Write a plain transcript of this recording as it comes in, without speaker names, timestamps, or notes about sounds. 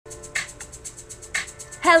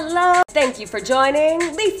Hello! Thank you for joining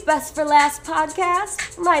Leaf Best for Last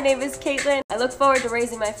podcast. My name is Caitlin. I look forward to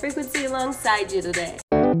raising my frequency alongside you today.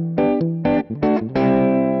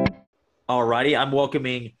 Alrighty, I'm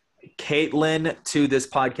welcoming Caitlin to this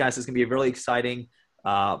podcast. It's going to be a really exciting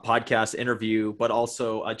podcast interview, but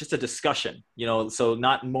also just a discussion, so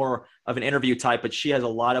not more of an interview type, but she has a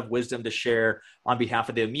lot of wisdom to share on behalf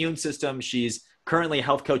of the immune system. She's currently a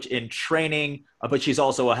health coach in training, but she's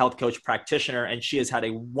also a health coach practitioner, and she has had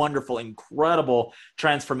a wonderful, incredible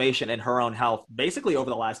transformation in her own health, basically over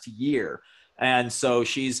the last year. And so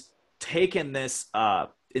she's taken this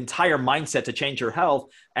entire mindset to change her health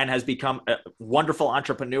and has become a wonderful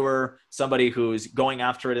entrepreneur, somebody who's going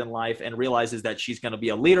after it in life and realizes that she's going to be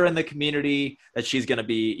a leader in the community, that she's going to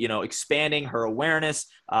be, expanding her awareness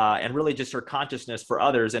and really just her consciousness for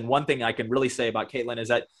others. And one thing I can really say about Caitlin is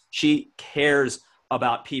that she cares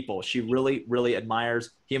about people. She really, really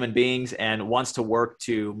admires human beings and wants to work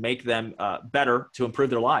to make them better, to improve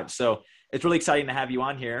their lives. So it's really exciting to have you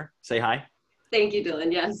on here. Say hi. Thank you,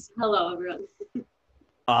 Dylan. Yes. Hello, everyone.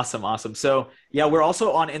 Awesome. So yeah, we're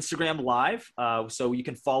also on Instagram Live. So you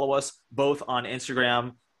can follow us both on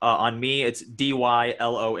Instagram. On me, it's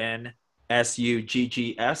DYLONSUGGS.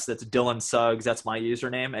 That's Dylan Suggs. That's my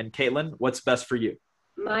username. And Caitlin, what's best for you?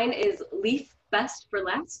 Mine is Leaf Best for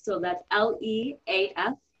Last. So that's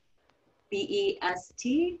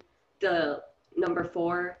LEAFBEST, the number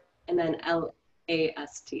 4, and then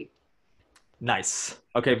LAST. Nice.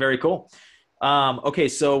 Okay, very cool. Okay,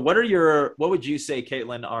 so what would you say,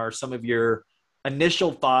 Caitlin, are some of your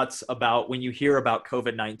initial thoughts about when you hear about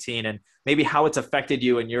COVID-19 and maybe how it's affected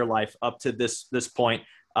you in your life up to this point?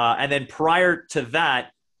 And then prior to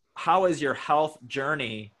that, how has your health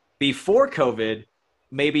journey before COVID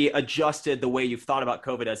maybe adjusted the way you've thought about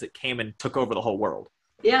COVID as it came and took over the whole world?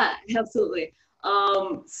 Yeah, absolutely.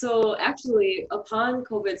 So actually, upon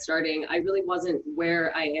COVID starting, I really wasn't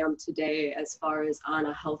where I am today as far as on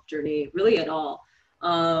a health journey, really at all.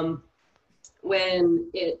 When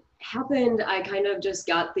it happened, I kind of just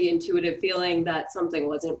got the intuitive feeling that something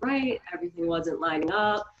wasn't right, everything wasn't lining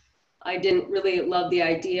up. I didn't really love the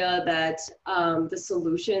idea that the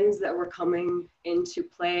solutions that were coming into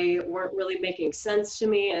play weren't really making sense to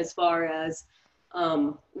me as far as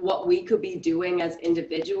what we could be doing as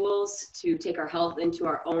individuals to take our health into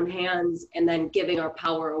our own hands and then giving our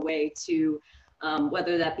power away to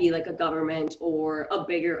whether that be like a government or a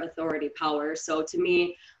bigger authority power. So to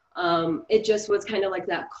me, it just was kind of like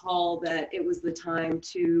that call that it was the time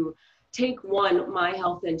to take my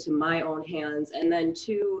health into my own hands. And then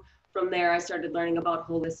 2, from there, I started learning about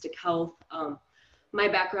holistic health. My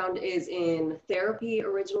background is in therapy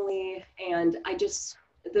originally, and I just,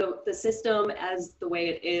 the system as the way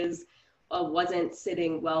it is wasn't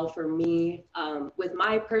sitting well for me with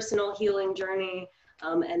my personal healing journey.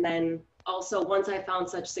 And then also once I found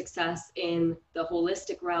such success in the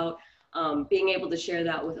holistic route, being able to share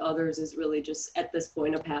that with others is really just at this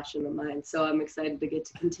point a passion of mine. So I'm excited to get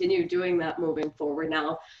to continue doing that moving forward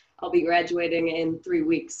now. I'll be graduating in 3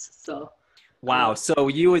 weeks. So. Wow. So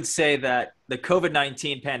you would say that the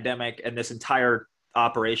COVID-19 pandemic and this entire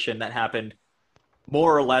operation that happened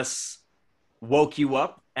more or less woke you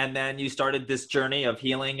up, and then you started this journey of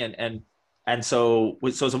healing and so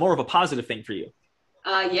it's more of a positive thing for you.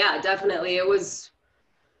 Yeah, definitely. It was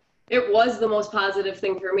the most positive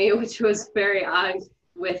thing for me, which was very odd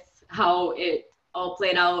with how it all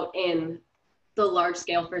played out in the large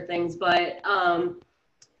scale for things. But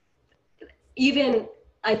even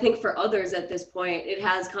I think for others at this point, it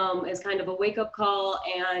has come as kind of a wake up call,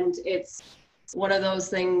 and it's one of those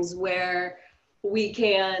things where we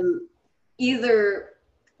can either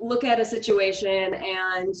look at a situation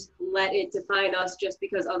and let it define us just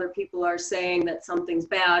because other people are saying that something's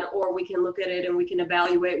bad, or we can look at it and we can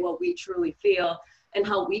evaluate what we truly feel and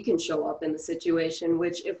how we can show up in the situation,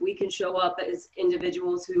 which if we can show up as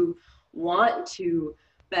individuals who want to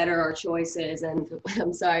better our choices, and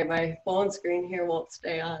I'm sorry, my phone screen here won't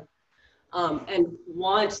stay on, and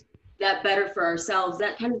want that better for ourselves,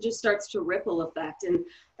 that kind of just starts to ripple effect. And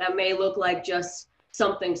that may look like just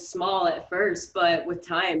something small at first, but with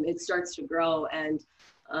time it starts to grow. And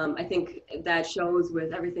I think that shows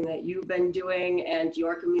with everything that you've been doing and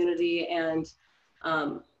your community. And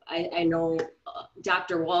I know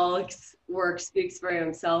Dr. Wallach's work speaks for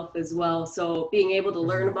himself as well. So being able to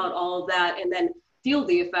learn about all of that and then feel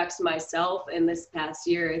the effects myself in this past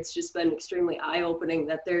year, it's just been extremely eye-opening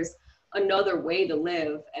that there's another way to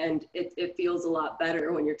live, and it feels a lot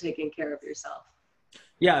better when you're taking care of yourself.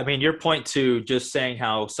 Yeah, I mean, your point to just saying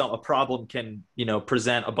how a problem can,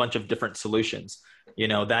 present a bunch of different solutions. You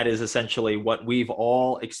know, that is essentially what we've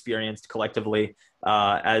all experienced collectively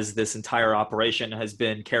as this entire operation has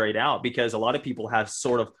been carried out, because a lot of people have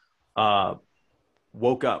sort of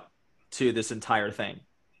woke up to this entire thing,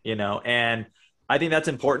 you know, and I think that's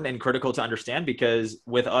important and critical to understand, because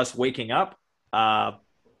with us waking up,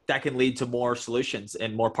 that can lead to more solutions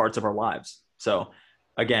in more parts of our lives. So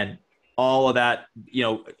again, all of that, you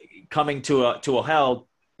know, coming to a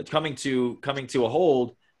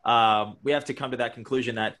hold, we have to come to that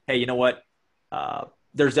conclusion that, hey, you know what?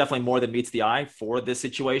 There's definitely more than meets the eye for this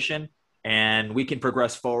situation, and we can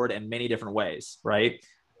progress forward in many different ways, right?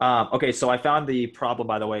 Okay, so I found the problem,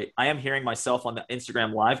 by the way. I am hearing myself on the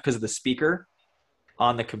Instagram Live because of the speaker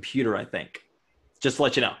on the computer, I think. Just to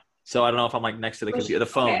let you know. So I don't know if I'm like next to the computer, the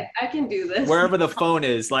phone. Okay, I can do this. Wherever the phone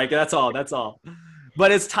is, like that's all.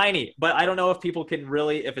 But it's tiny. But I don't know if people can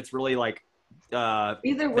really, if it's really like.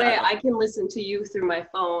 Either way, I can listen to you through my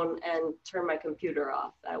phone and turn my computer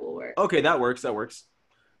off. That will work. Okay, that works.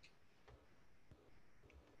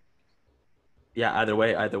 Yeah, either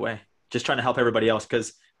way. Just trying to help everybody else,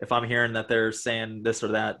 because if I'm hearing that they're saying this or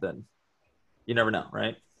that, then you never know,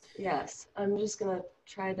 right? Yes, I'm just gonna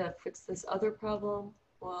try to fix this other problem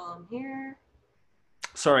while I'm here.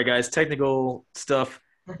 Sorry, guys, technical stuff.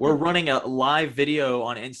 We're running a live video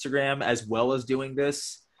on Instagram as well as doing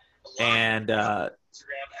this, and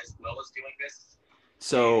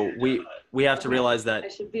so we have to realize that. I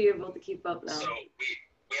should be able to keep up now. So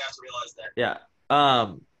we have to realize that.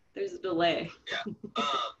 Yeah. There's a delay.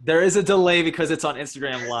 There is a delay because it's on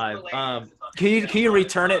Instagram Live. Can you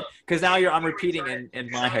return it? Because now I'm repeating in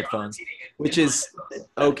my headphones, which is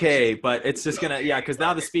okay, but it's just gonna, because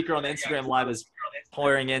now the speaker on the Instagram Live is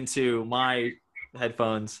pouring into my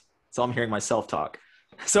headphones, so I'm hearing myself talk.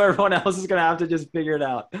 So everyone else is gonna have to just figure it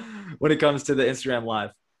out when it comes to the Instagram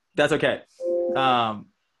Live. That's okay.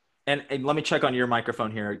 And let me check on your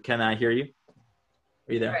microphone here. Can I hear you?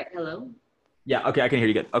 Are you there? All right. Hello. Yeah. Okay. I can hear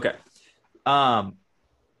you good. Okay.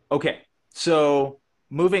 Okay. So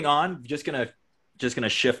moving on, just gonna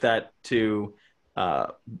shift that to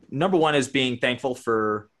number one is being thankful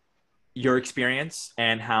for your experience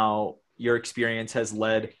and how your experience has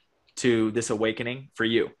led to this awakening for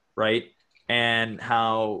you, right? And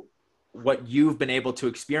how what you've been able to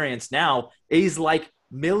experience now is like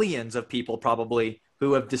millions of people probably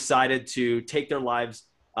who have decided to take their lives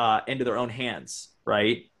into their own hands,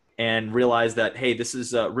 right? And realize that, hey, this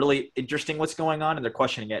is really interesting what's going on, and they're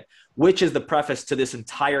questioning it, which is the preface to this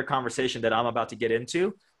entire conversation that I'm about to get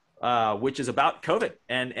into, which is about COVID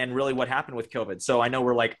and really what happened with COVID. So I know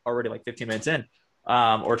we're like already like 15 minutes in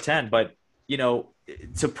or 10, but you know,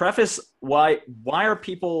 to preface why are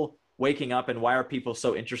people waking up and why are people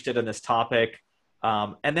so interested in this topic?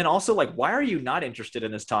 And then also like, why are you not interested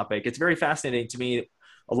in this topic? It's very fascinating to me.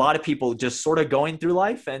 A lot of people just sort of going through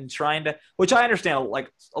life and trying to, which I understand, like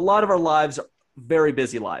a lot of our lives are very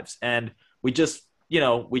busy lives. And we just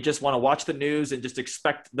want to watch the news and just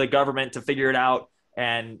expect the government to figure it out.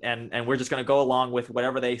 And we're just going to go along with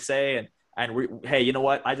whatever they say. Hey, you know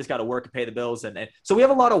what? I just got to work and pay the bills. And so we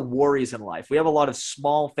have a lot of worries in life. We have a lot of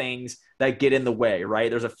small things that get in the way, right?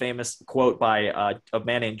 There's a famous quote by a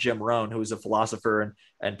man named Jim Rohn, who's a philosopher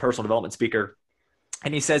and personal development speaker.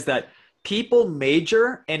 And he says that people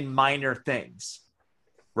major in minor things,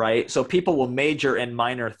 right? So people will major in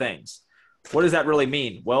minor things. What does that really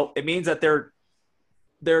mean? Well, it means that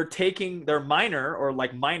they're taking their minor or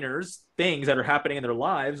like minors things that are happening in their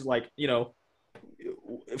lives, like, you know,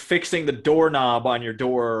 fixing the doorknob on your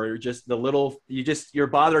door, or just you're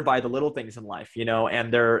bothered by the little things in life, you know,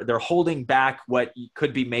 and they're holding back what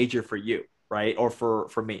could be major for you, right? Or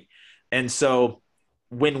for me. And so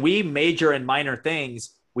when we major in minor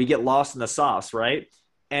things, we get lost in the sauce, right?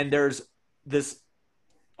 And there's this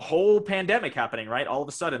whole pandemic happening, right? All of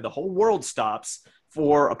a sudden, the whole world stops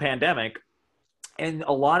for a pandemic. And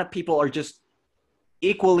a lot of people are just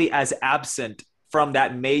equally as absent from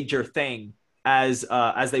that major thing as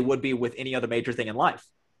they would be with any other major thing in life.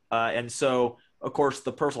 And so, of course,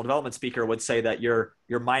 the personal development speaker would say that you're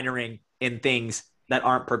minoring in things that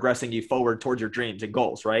aren't progressing you forward towards your dreams and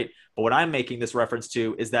goals, right? But what I'm making this reference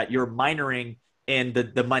to is that you're minoring in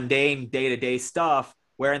the mundane day-to-day stuff,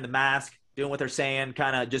 wearing the mask, doing what they're saying,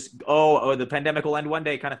 kind of just, the pandemic will end one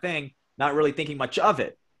day kind of thing, not really thinking much of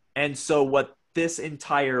it. And so what this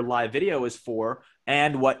entire live video is for,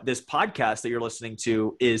 and what this podcast that you're listening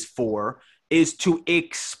to is for, is to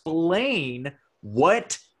explain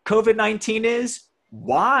what COVID-19 is,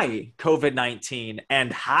 why COVID-19,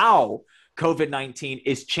 and how COVID-19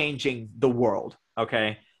 is changing the world.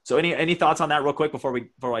 Okay. So any thoughts on that real quick before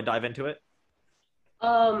I dive into it?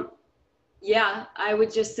 Yeah, I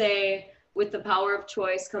would just say with the power of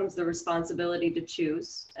choice comes the responsibility to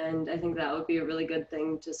choose. And I think that would be a really good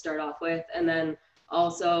thing to start off with. And then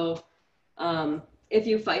also, if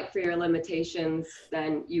you fight for your limitations,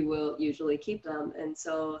 then you will usually keep them. And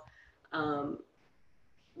so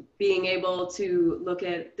being able to look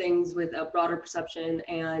at things with a broader perception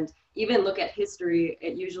and even look at history,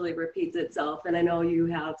 it usually repeats itself. And I know you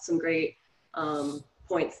have some great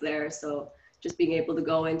points there. So just being able to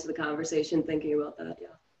go into the conversation thinking about that. Yeah.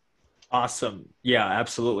 Awesome. Yeah,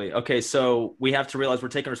 absolutely. Okay. So we have to realize we're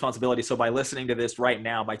taking responsibility. So by listening to this right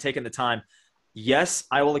now, by taking the time, yes,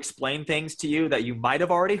 I will explain things to you that you might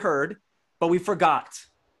have already heard, but we forgot.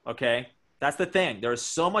 Okay. That's the thing. There's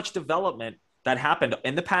so much development that happened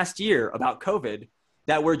in the past year about COVID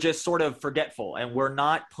that we're just sort of forgetful and we're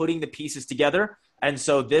not putting the pieces together. And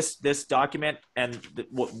so this document and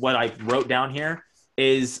what I wrote down here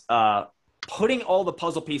is putting all the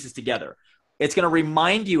puzzle pieces together. It's going to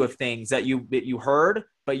remind you of things that you heard,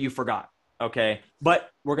 but you forgot. Okay.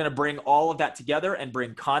 But we're going to bring all of that together and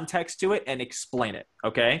bring context to it and explain it.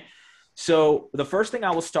 Okay. So the first thing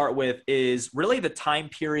I will start with is really the time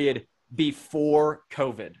period before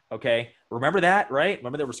COVID. Okay. Remember that, right?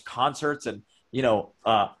 Remember there was concerts and,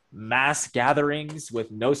 mass gatherings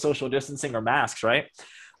with no social distancing or masks, right?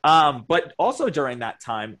 But also during that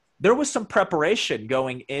time, there was some preparation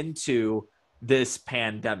going into this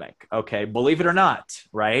pandemic. Okay. Believe it or not.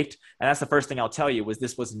 Right. And that's the first thing I'll tell you was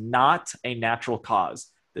this was not a natural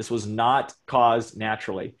cause. This was not caused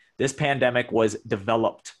naturally. This pandemic was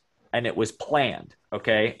developed and it was planned.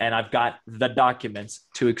 Okay. And I've got the documents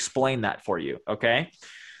to explain that for you. Okay.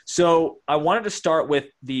 So I wanted to start with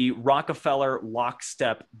the Rockefeller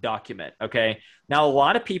lockstep document. Okay. Now, a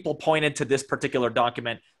lot of people pointed to this particular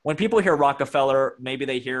document. When people hear Rockefeller, maybe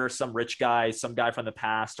they hear some rich guy, some guy from the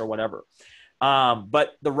past or whatever.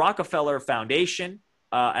 But the Rockefeller Foundation,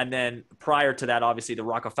 and then prior to that, obviously the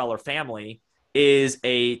Rockefeller family is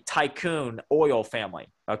a tycoon oil family.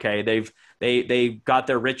 Okay. They got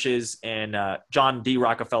their riches in, John D.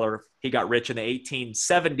 Rockefeller. He got rich in the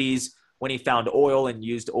 1870s when he found oil and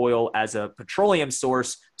used oil as a petroleum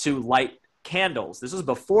source to light candles. This was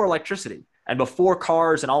before electricity and before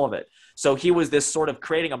cars and all of it. So he was this sort of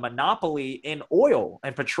creating a monopoly in oil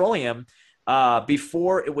and petroleum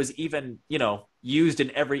before it was even, used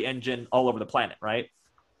in every engine all over the planet, right?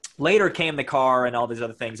 Later came the car and all these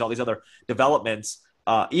other things, all these other developments,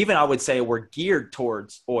 even I would say were geared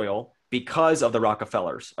towards oil because of the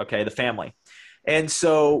Rockefellers, okay, the family. And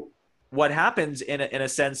so what happens in a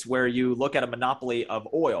sense where you look at a monopoly of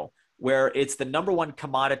oil, where it's the number one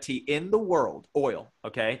commodity in the world, oil,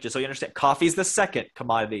 okay? Just so you understand, coffee is the second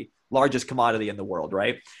commodity, largest commodity in the world,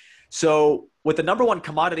 right? So with the number one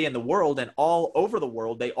commodity in the world and all over the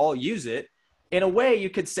world, they all use it. In a way, you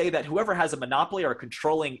could say that whoever has a monopoly or a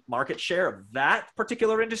controlling market share of that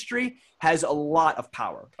particular industry has a lot of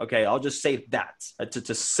power, okay? I'll just say that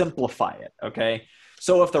to simplify it, okay?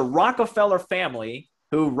 So if the Rockefeller family,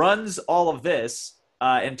 who runs all of this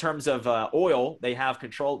in terms of oil, they have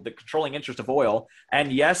the controlling interest of oil.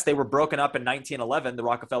 And yes, they were broken up in 1911. The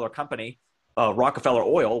Rockefeller Company, Rockefeller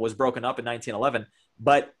Oil was broken up in 1911,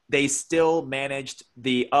 but they still managed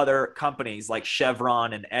the other companies like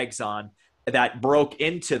Chevron and Exxon that broke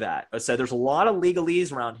into that. So there's a lot of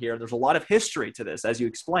legalese around here. There's a lot of history to this, as you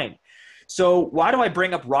explained. So why do I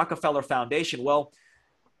bring up Rockefeller Foundation? Well,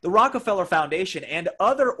 the Rockefeller Foundation and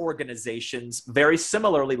other organizations, very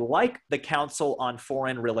similarly, like the Council on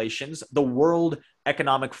Foreign Relations, the World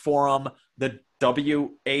Economic Forum, the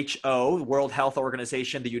WHO, World Health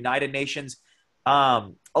Organization, the United Nations, a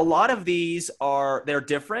lot of these they're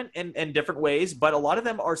different in different ways, but a lot of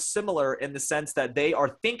them are similar in the sense that they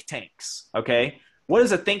are think tanks, okay? What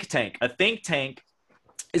is a think tank? A think tank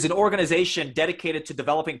is an organization dedicated to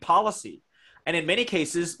developing policy. And in many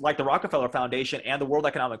cases, like the Rockefeller Foundation and the World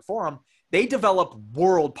Economic Forum, they develop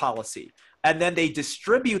world policy. And then they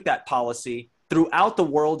distribute that policy throughout the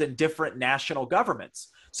world in different national governments.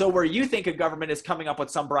 So where you think a government is coming up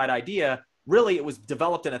with some bright idea, really it was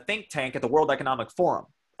developed in a think tank at the World Economic Forum,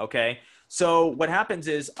 okay? So what happens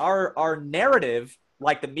is our narrative,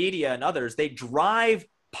 like the media and others, they drive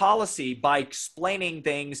policy by explaining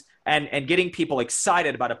things and getting people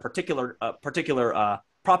excited about a particular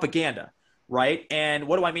propaganda. Right. And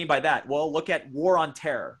what do I mean by that? Well, look at war on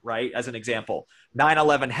terror, right? As an example,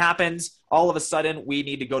 9/11 happens. All of a sudden, we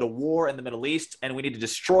need to go to war in the Middle East and we need to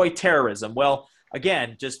destroy terrorism. Well,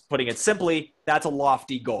 again, just putting it simply, that's a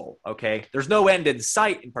lofty goal. OK, there's no end in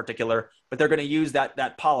sight in particular, but they're going to use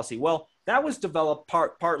that policy. Well, that was developed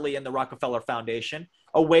partly in the Rockefeller Foundation,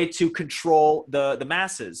 a way to control the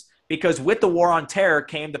masses, because with the war on terror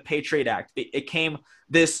came the Patriot Act. It came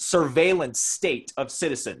this surveillance state of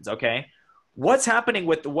citizens, okay? What's happening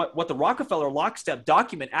with what the Rockefeller lockstep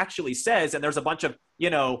document actually says, and there's a bunch of,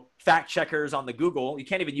 fact checkers on the Google. You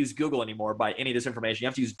can't even use Google anymore by any of this information. You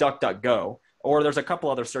have to use DuckDuckGo, or there's a couple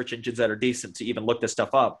other search engines that are decent to even look this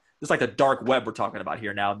stuff up. It's like the dark web we're talking about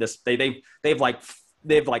here now. They've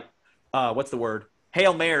what's the word?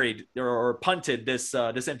 Hail Married or punted this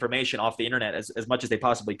information off the internet as much as they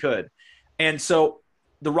possibly could. And so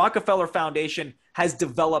the Rockefeller Foundation has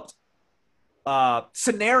developed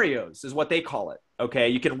scenarios, is what they call it. Okay,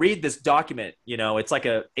 you can read this document. It's like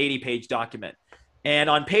a 80-page document.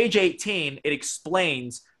 And on page 18, it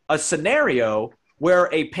explains a scenario where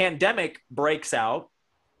a pandemic breaks out,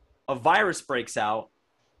 a virus breaks out,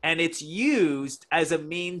 and it's used as a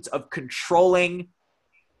means of controlling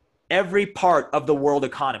every part of the world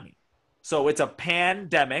economy. So it's a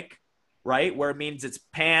pandemic, right? Where it means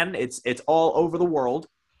it's all over the world,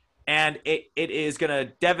 and it is going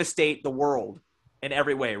to devastate the world in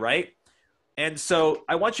every way, right? And so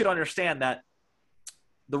I want you to understand that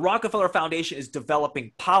the Rockefeller Foundation is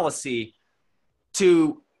developing policy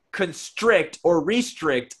to constrict or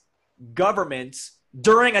restrict governments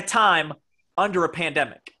during a time under a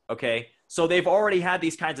pandemic, okay? So they've already had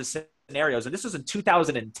these kinds of scenarios, and this was in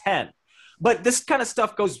 2010. But this kind of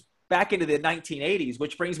stuff goes back into the 1980s,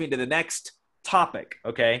 which brings me to the next topic,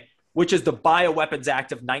 okay, which is the Bioweapons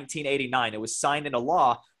Act of 1989. It was signed into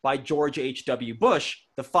law by George H.W. Bush,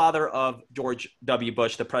 the father of George W.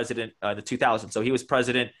 Bush, the president in the 2000s. So he was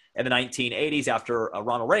president in the 1980s after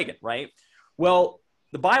Ronald Reagan, right? Well,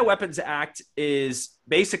 the Bioweapons Act is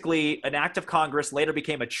basically an act of Congress, later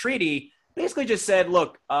became a treaty, basically just said,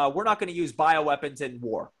 look, we're not going to use bioweapons in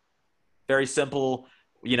war. Very simple.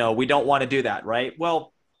 We don't want to do that, right?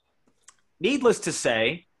 Well, needless to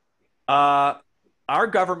say, our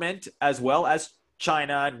government, as well as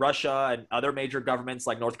China and Russia and other major governments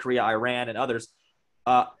like North Korea, Iran, and others,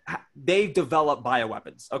 they've developed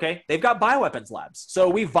bioweapons, okay? They've got bioweapons labs. So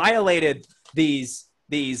we violated these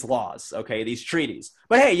laws, okay, these treaties.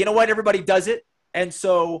 But hey, you know what? Everybody does it. And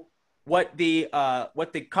so what the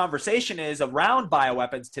conversation is around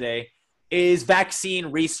bioweapons today is vaccine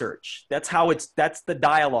research. That's the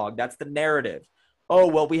dialogue. That's the narrative. Oh,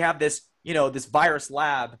 well, we have this, this virus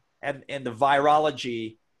lab, and the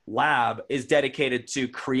virology lab is dedicated to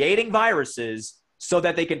creating viruses so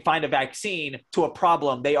that they can find a vaccine to a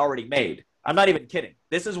problem they already made. I'm not even kidding.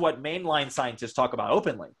 This is what mainline scientists talk about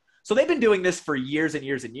openly. So they've been doing this for years and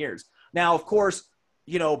years and years. Now, of course,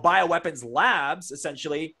 bioweapons labs,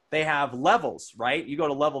 essentially, they have levels, right? You go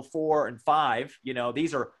to level 4 and 5,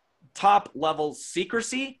 these are top level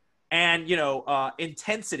secrecy and,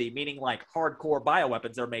 intensity, meaning like hardcore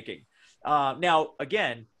bioweapons they're making. Now,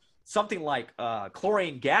 again, something like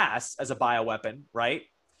chlorine gas as a bioweapon, right,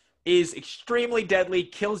 is extremely deadly,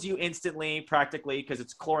 kills you instantly, practically, because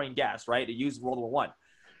it's chlorine gas, right? It used in World War I.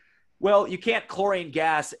 Well, you can't chlorine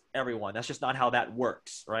gas everyone. That's just not how that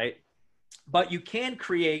works, right? But you can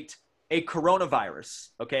create a coronavirus,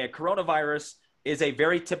 okay? A coronavirus is a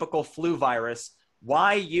very typical flu virus.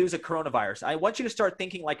 Why use a coronavirus? I want you to start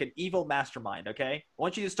thinking like an evil mastermind, okay? I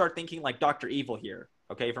want you to start thinking like Dr. Evil here,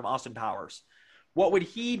 okay, from Austin Powers. What would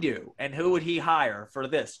he do, and who would he hire for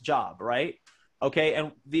this job, right? Okay,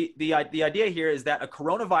 and the idea here is that a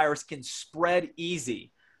coronavirus can spread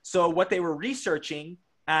easy. So what they were researching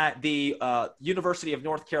at the University of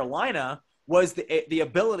North Carolina was the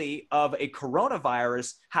ability of a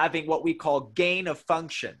coronavirus having what we call gain of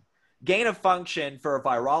function. Gain of function, for a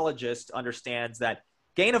virologist, understands that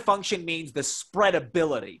gain of function means the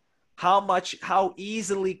spreadability. How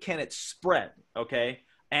easily can it spread, okay?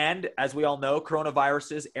 And as we all know,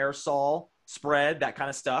 coronaviruses, aerosol, spread, that kind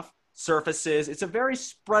of stuff, surfaces. It's a very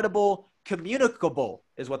spreadable, communicable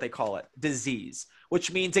is what they call it, disease,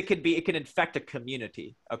 which means it can infect a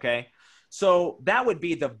community, okay? So that would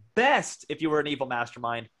be the best, if you were an evil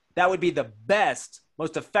mastermind, that would be the best,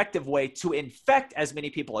 most effective way to infect as many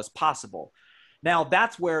people as possible. Now,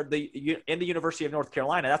 that's where in the University of North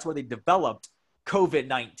Carolina, that's where they developed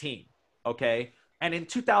COVID-19, okay? And in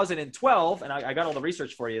 2012, and I got all the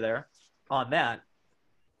research for you there on that.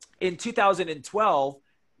 In 2012,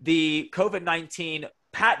 the COVID-19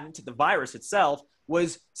 patent, the virus itself,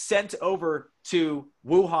 was sent over to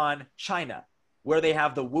Wuhan, China, where they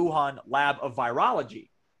have the Wuhan Lab of Virology.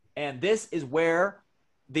 And this is where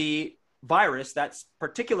the virus, that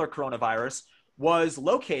particular coronavirus, was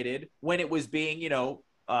located when it was being,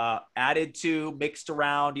 added to, mixed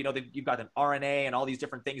around. You've got an RNA and all these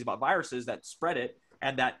different things about viruses that spread it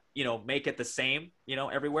and that, make it the same,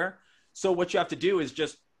 everywhere. So what you have to do is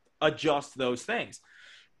just adjust those things.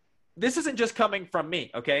 This isn't just coming from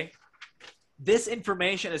me, okay? this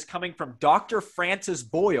information is coming from Dr. Francis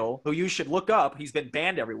Boyle, who you should look up. He's been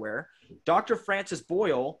banned everywhere. Dr. Francis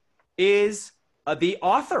Boyle is the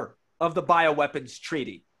author of the Bioweapons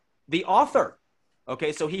Treaty. The author.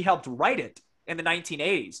 Okay, so he helped write it in the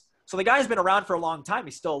 1980s. So the guy's been around for a long time.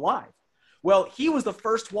 He's still alive. Well, he was the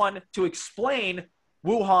first one to explain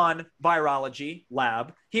Wuhan virology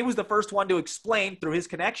lab. He was the first one to explain through his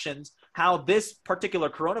connections how this particular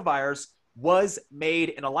coronavirus was made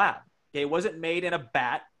in a lab. Okay, it wasn't made in a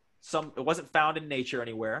bat. It wasn't found in nature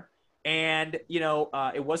anywhere. And,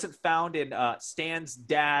 it wasn't found in Stan's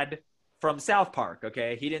dad from South Park,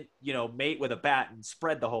 okay? He didn't, mate with a bat and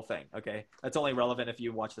spread the whole thing, okay? That's only relevant if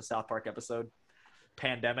you watch the South Park episode,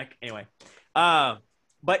 Pandemic. Anyway,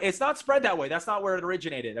 but it's not spread that way. That's not where it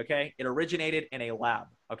originated, okay? It originated in a lab,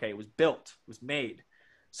 okay? It was built, it was made.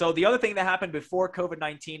 So the other thing that happened before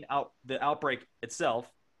COVID-19, the outbreak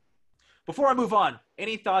itself, before I move on,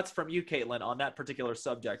 any thoughts from you, Caitlin, on that particular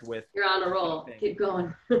subject with... You're on a roll. Keep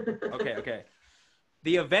going. Okay.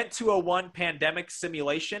 The Event 201 pandemic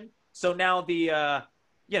simulation. So now they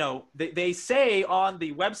say on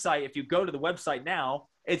the website, if you go to the website now,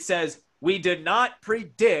 it says, we did not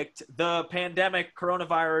predict the pandemic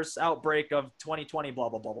coronavirus outbreak of 2020, blah,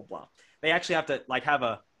 blah, blah, blah, blah. They actually have to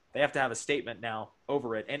have a statement now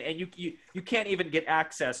over it. And you can't even get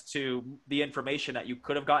access to the information that you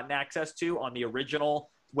could have gotten access to on the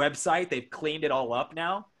original website. They've cleaned it all up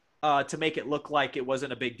now to make it look like it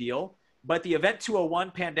wasn't a big deal. But the Event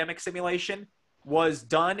 201 pandemic simulation was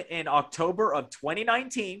done in October of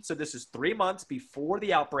 2019. So this is 3 months before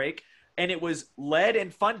the outbreak. And it was led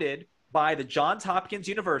and funded by the Johns Hopkins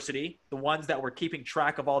University, the ones that were keeping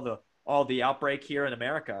track of all the outbreak here in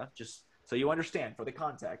America, just so you understand for the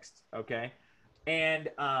context, okay? And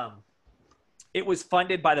it was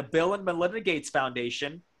funded by the Bill and Melinda Gates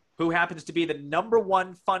Foundation, who happens to be the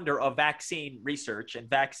 #1 funder of vaccine research and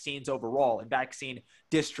vaccines overall and vaccine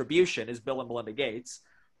distribution is Bill and Melinda Gates,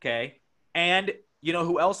 okay? And you know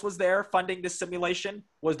who else was there funding this simulation?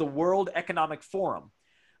 Was the World Economic Forum.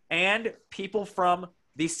 And people from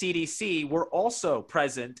the CDC were also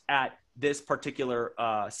present at this particular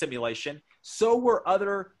simulation. So were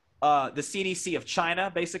other, the CDC of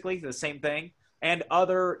China, basically, the same thing. And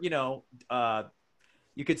other,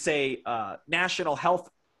 you could say national health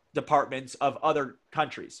departments of other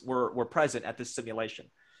countries were present at this simulation.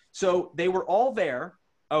 So they were all there,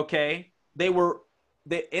 okay?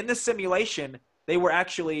 In the simulation, they were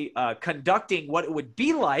actually conducting what it would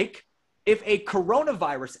be like if a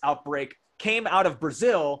coronavirus outbreak came out of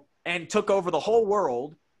Brazil and took over the whole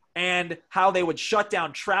world, and how they would shut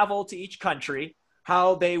down travel to each country,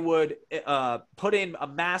 how they would put in a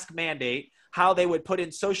mask mandate, how they would put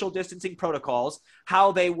in social distancing protocols,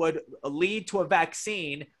 how they would lead to a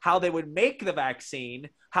vaccine, how they would make the vaccine,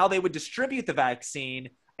 how they would distribute the vaccine,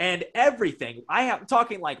 and everything. I'm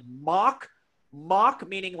talking like mock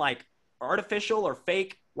meaning like artificial or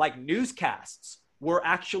fake, like newscasts were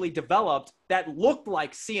actually developed that looked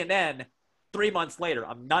like CNN 3 months later.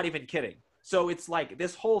 I'm not even kidding. So it's like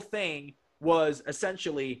this whole thing was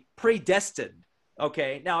essentially predestined.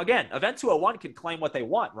 Okay. Now, again, Event 201 can claim what they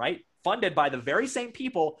want, right? Funded by the very same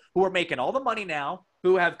people who are making all the money now,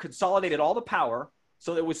 who have consolidated all the power.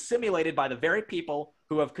 So it was simulated by the very people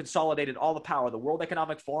who have consolidated all the power. The World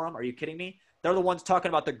Economic Forum, are you kidding me? They're the ones talking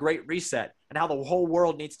about the Great Reset and how the whole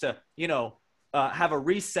world needs to, have a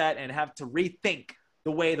reset and have to rethink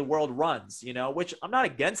the way the world runs, which I'm not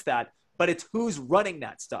against that, but it's who's running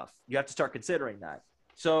that stuff. You have to start considering that.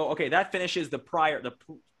 So, okay, that finishes the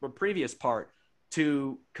previous part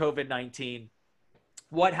to COVID-19.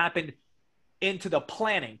 What happened into the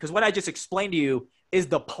planning? Because what I just explained to you is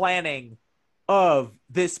the planning of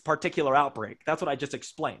this particular outbreak. That's what I just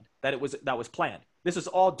explained, that was planned. This is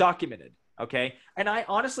all documented, okay? And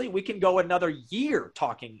we can go another year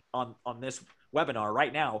talking on this webinar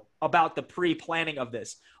right now about the pre-planning of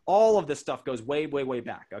this. All of this stuff goes way, way, way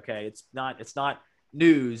back, okay? It's not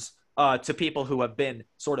news to people who have been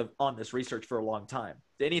sort of on this research for a long time.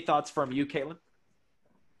 Any thoughts from you, Caitlin?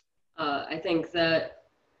 I think that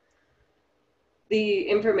the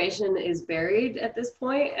information is buried at this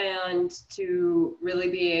point, and to really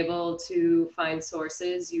be able to find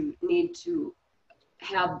sources, you need to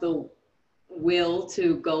have the will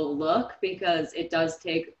to go look, because it does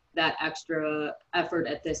take that extra effort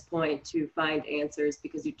at this point to find answers,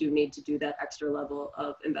 because you do need to do that extra level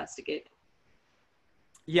of investigating.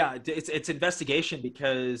 Yeah, it's investigation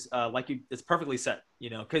because it's perfectly set,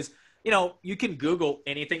 because, you can Google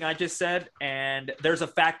anything I just said and there's a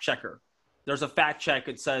fact checker. There's a fact check.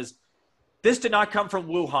 It says, this did not come from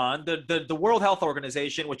Wuhan. The World Health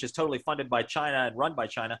Organization, which is totally funded by China and run by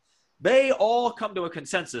China, they all come to a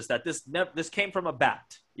consensus that this came from a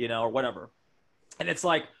bat, you know, or whatever. And it's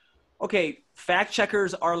like, okay, fact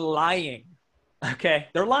checkers are lying. Okay,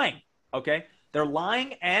 they're lying. Okay, they're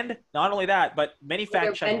lying, and not only that, but many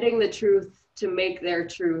fact checkers. They're bending the truth to make their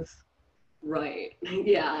truth right.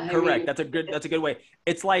 Yeah. Correct. That's a good way.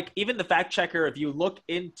 It's like even the fact checker, if you look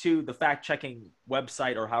into the fact checking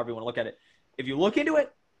website or however you want to look at it, if you look into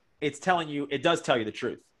it, it does tell you the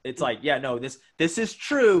truth. It's like, yeah, no, this is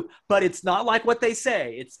true, but it's not like what they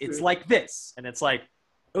say. It's like this. And it's like,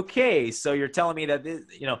 okay, so you're telling me that this,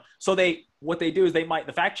 you know, so what they do is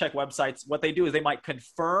the fact check websites, what they do is they might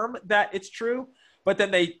confirm that it's true, but then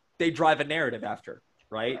they drive a narrative after,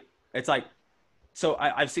 right? It's like, so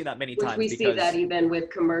I've seen that many times. We see that even with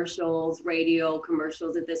commercials, radio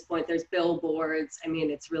commercials at this point. There's billboards. I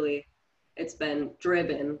mean, it's been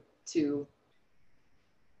driven to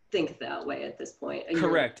think that way at this point.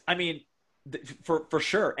 Correct. I mean, for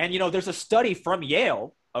sure. And, you know, there's a study from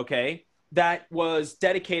Yale, okay, that was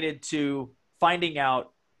dedicated to finding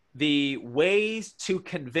out the ways to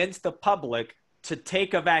convince the public to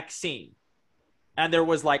take a vaccine. And there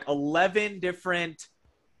was like 11 different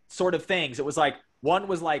sort of things. It was like, one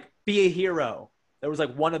was like, be a hero. There was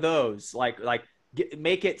like one of those,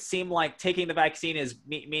 make it seem like taking the vaccine is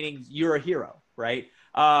meaning you're a hero, right?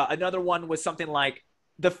 Another one was something like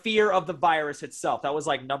the fear of the virus itself. That was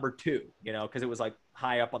like number 2, you know, because it was like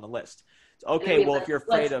high up on the list. Okay, I mean, well, if you're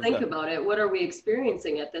afraid of, think about it. What are we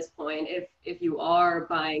experiencing at this point? If you are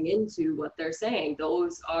buying into what they're saying,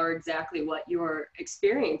 those are exactly what you're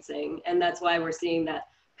experiencing, and that's why we're seeing that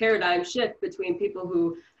paradigm shift between people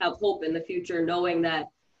who have hope in the future, knowing that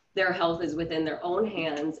their health is within their own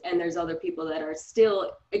hands, and there's other people that are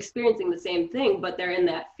still experiencing the same thing, but they're in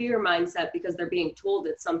that fear mindset because they're being told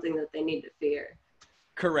it's something that they need to fear.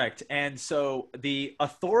 Correct. And so the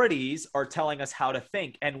authorities are telling us how to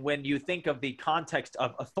think. And when you think of the context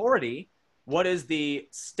of authority, what is the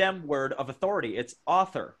STEM word of authority? It's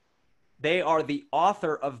author. They are the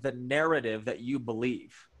author of the narrative that you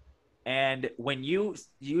believe. And when you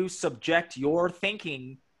subject your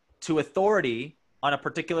thinking to authority on a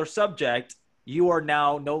particular subject, you are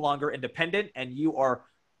now no longer independent, and you are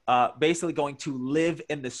basically going to live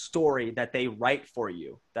in the story that they write for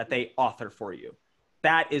you, that they author for you.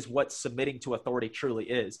 That is what submitting to authority truly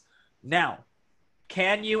is. Now,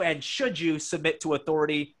 can you and should you submit to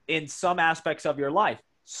authority in some aspects of your life?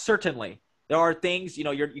 Certainly. There are things, you know,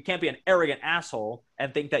 you can't be an arrogant asshole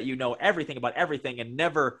and think that you know everything about everything, and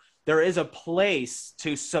there is a place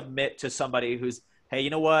to submit to somebody who's, hey, you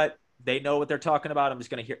know what? They know what they're talking about. I'm just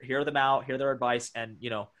going to hear them out, hear their advice, and, you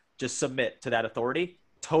know, just submit to that authority.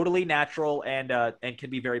 Totally natural and can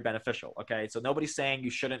be very beneficial. Okay. So nobody's saying you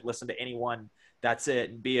shouldn't listen to anyone. That's it.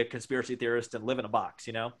 And be a conspiracy theorist and live in a box,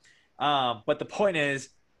 you know? But the point is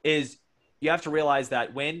you have to realize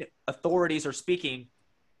that when authorities are speaking,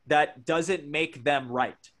 that doesn't make them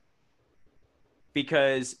right,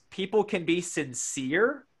 because people can be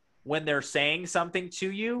sincere when they're saying something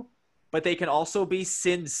to you, but they can also be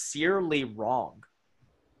sincerely wrong.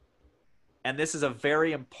 And this is a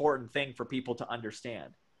very important thing for people to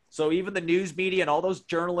understand. So even the news media and all those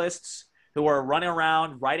journalists who are running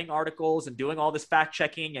around writing articles and doing all this fact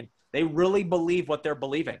checking, and they really believe what they're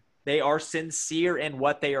believing. They are sincere in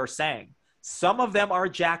what they are saying. Some of them are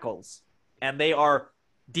jackals, and they are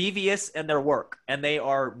devious in their work, and they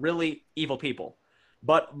are really evil people.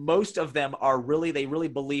 But most of them they really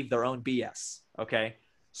believe their own BS, okay?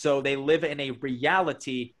 So they live in a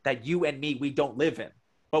reality that you and me, we don't live in.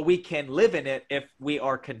 But we can live in it if we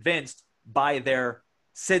are convinced by their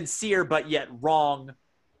sincere but yet wrong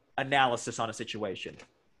analysis on a situation.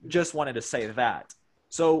 Just wanted to say that.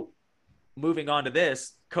 So moving on to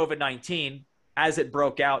this, COVID-19, as it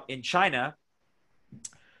broke out in China,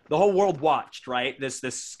 the whole world watched, right? This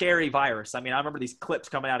scary virus. I mean, I remember these clips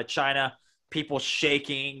coming out of China, people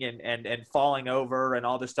shaking and falling over and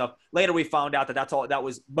all this stuff. Later, we found out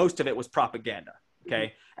that most of it was propaganda. Okay.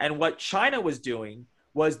 Mm-hmm. And what China was doing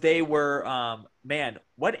was they were,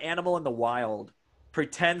 what animal in the wild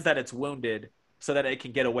pretends that it's wounded so that it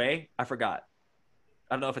can get away? I forgot.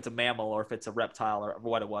 I don't know if it's a mammal or if it's a reptile or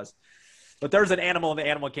what it was. But there's an animal in the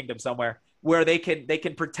animal kingdom somewhere where they can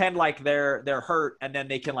pretend like they're hurt, and then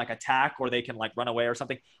they can like attack, or they can like run away or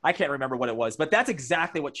something. I can't remember what it was, but that's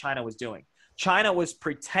exactly what China was doing. China was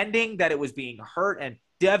pretending that it was being hurt and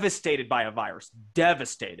devastated by a virus.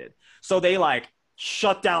 Devastated. So they like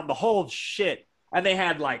shut down the whole shit. And they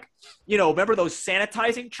had like, you know, remember those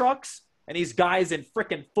sanitizing trucks? and these guys in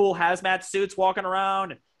freaking full hazmat suits walking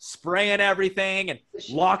around and spraying everything and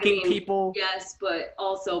locking people. Yes, but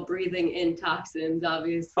also breathing in toxins,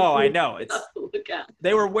 obviously. Oh, I know. It's look at.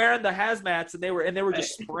 They were wearing the hazmats and they were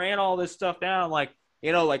just spraying all this stuff down, like,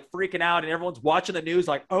 you know, like freaking out, and everyone's watching the news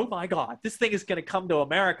like, oh my God, this thing is going to come to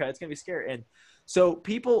America. It's going to be scary. And so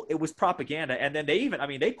people, it was propaganda. And then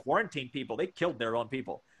they quarantined people. They killed their own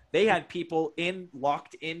people. They had people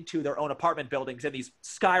locked into their own apartment buildings in these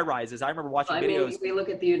sky rises. I remember watching videos. Mean, we look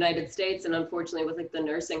at the United States, and unfortunately with like the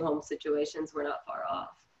nursing home situations, we're not far off.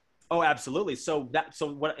 Oh, absolutely. And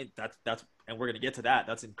we're going to get to that.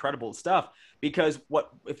 That's incredible stuff, because but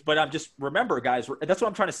I'm just, remember guys, that's what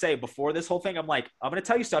I'm trying to say before this whole thing. I'm like, I'm going to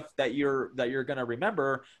tell you stuff that you're going to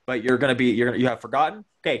remember, but you have forgotten.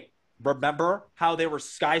 Okay. Remember how there were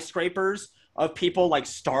skyscrapers of people like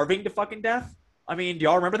starving to fucking death? I mean, do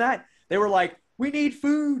y'all remember that? They were like, we need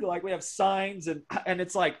food. Like, we have signs and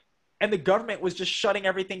it's like, and the government was just shutting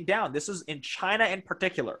everything down. This is in China in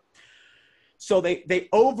particular. So they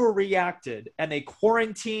overreacted and they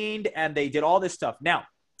quarantined and they did all this stuff. Now,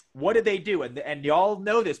 what did they do? And y'all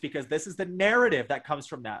know this because this is the narrative that comes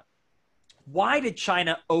from that. Why did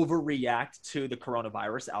China overreact to the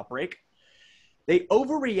coronavirus outbreak? They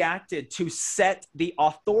overreacted to set the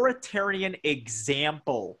authoritarian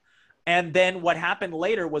example. And then what happened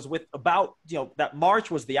later was that March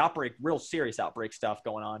was the outbreak, real serious outbreak stuff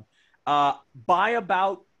going on. By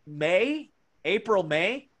about April,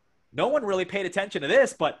 May, no one really paid attention to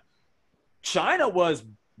this, but China was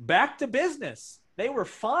back to business. They were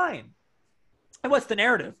fine. And what's the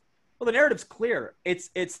narrative? Well, the narrative's clear. It's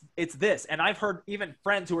this. And I've heard even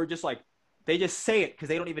friends who are just like, they just say it because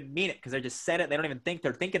they don't even mean it, because they just said it. And they don't even think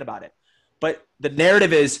they're thinking about it. But the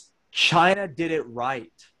narrative is China did it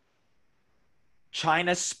right.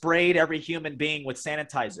 China sprayed every human being with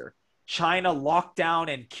sanitizer. China locked down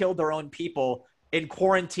and killed their own people in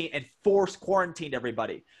quarantine and quarantined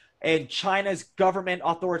everybody. And China's government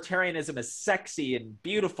authoritarianism is sexy and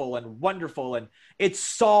beautiful and wonderful, and it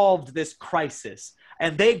solved this crisis.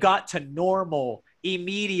 And they got to normal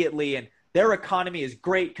immediately, and their economy is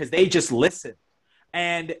great because they just listened.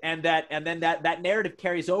 And then that narrative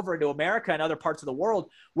carries over into America and other parts of the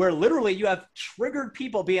world, where literally you have triggered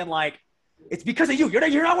people being like, it's because of you.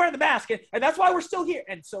 You're not wearing the mask, and that's why we're still here.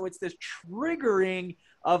 And so it's this triggering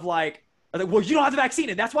of like, well, you don't have the vaccine,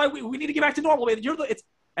 and that's why we need to get back to normal.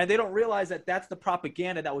 And they don't realize that that's the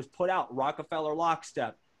propaganda that was put out. Rockefeller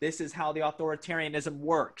lockstep. This is how the authoritarianism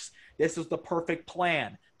works. This is the perfect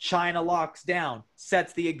plan. China locks down,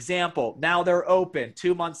 sets the example. Now they're open.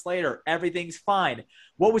 2 months later, everything's fine.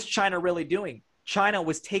 What was China really doing? China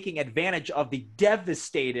was taking advantage of the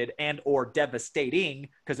devastated and or devastating,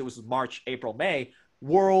 because it was March, April, May,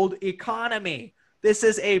 world economy. This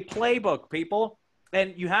is a playbook, people.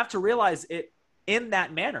 And you have to realize it in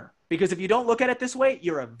that manner, because if you don't look at it this way,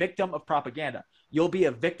 you're a victim of propaganda. You'll be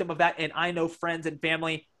a victim of that. And I know friends and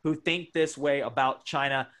family who think this way about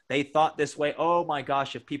China. They thought this way. Oh my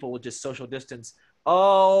gosh, if people would just social distance.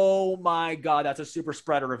 Oh my God, that's a super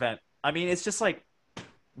spreader event. I mean, it's just like,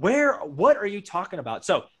 what are you talking about?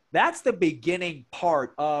 So that's the beginning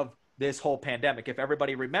part of this whole pandemic. If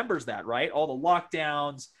everybody remembers that, right? All the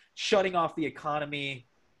lockdowns, shutting off the economy,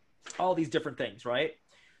 all these different things, right?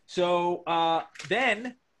 So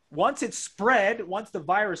then once the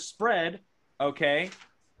virus spread, okay,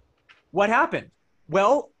 what happened?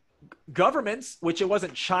 Well, governments, which it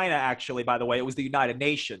wasn't China actually, by the way, it was the United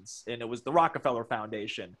Nations, and it was the Rockefeller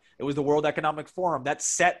Foundation. It was the World Economic Forum that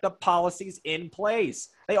set the policies in place.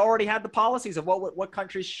 They already had the policies of what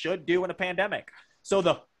countries should do in a pandemic. So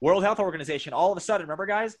the World Health Organization, all of a sudden, remember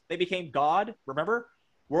guys, they became God, remember?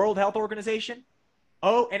 World Health Organization.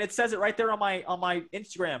 Oh, and it says it right there on my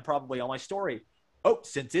Instagram, probably on my story. Oh,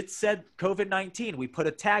 since it said COVID-19, we put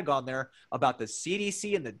a tag on there about the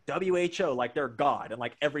CDC and the WHO, like they're God and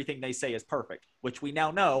like everything they say is perfect, which we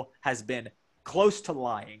now know has been close to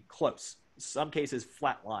lying, close. Some cases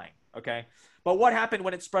flat lying, okay? But what happened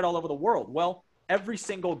when it spread all over the world? Well, every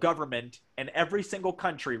single government and every single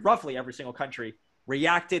country, roughly every single country,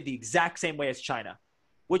 reacted the exact same way as China,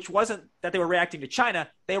 which wasn't that they were reacting to China.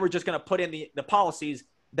 They were just going to put in the policies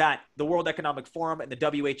that the World Economic Forum and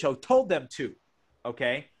the WHO told them to.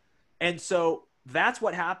 Okay. And so that's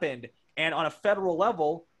what happened. And on a federal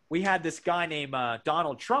level, we had this guy named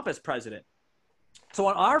Donald Trump as president. So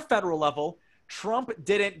on our federal level, Trump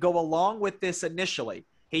didn't go along with this initially.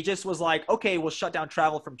 He just was like, okay, we'll shut down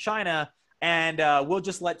travel from China and we'll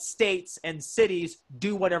just let states and cities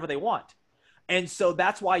do whatever they want. And so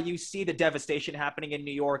that's why you see the devastation happening in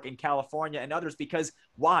New York and California and others. Because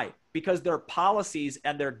why? Because their policies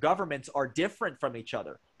and their governments are different from each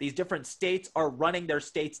other. These different states are running their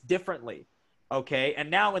states differently. Okay. And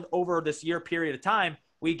now over this year period of time,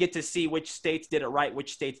 we get to see which states did it right,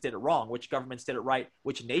 which states did it wrong, which governments did it right,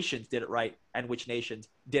 which nations did it right, and which nations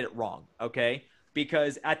did it wrong. Okay.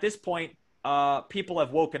 Because at this point, people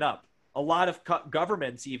have woken up. A lot of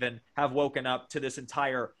governments even have woken up to this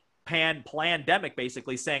entire pandemic,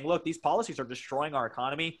 basically saying, look, these policies are destroying our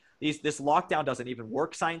economy. This lockdown doesn't even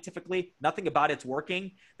work scientifically. Nothing about it's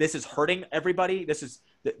working. This is hurting everybody. This is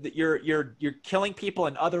you're killing people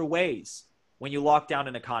in other ways when you lock down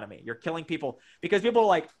an economy. You're killing people because people are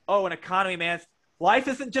like, oh, an economy, man. Life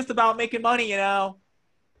isn't just about making money,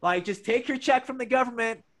 Like, just take your check from the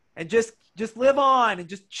government and just live on and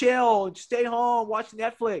just chill and stay home, watch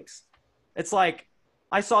Netflix. It's like,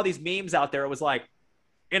 I saw these memes out there. It was like,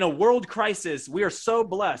 in a world crisis, we are so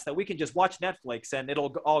blessed that we can just watch Netflix and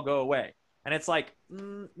it'll all go away. And it's like,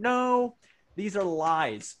 no, these are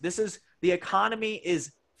lies. The economy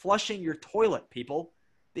is flushing your toilet, people.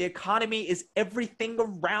 The economy is everything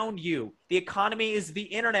around you. The economy is the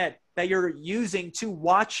internet that you're using to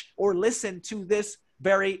watch or listen to this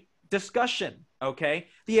very discussion. Okay.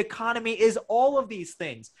 The economy is all of these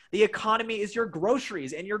things. The economy is your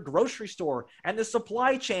groceries and your grocery store and the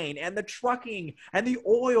supply chain and the trucking and the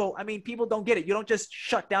oil. I mean, people don't get it. You don't just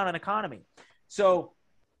shut down an economy. So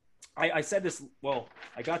I said this, well,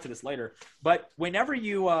 I got to this later, but whenever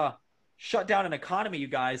you shut down an economy, you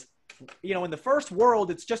guys, in the first world,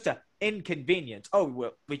 it's just an inconvenience.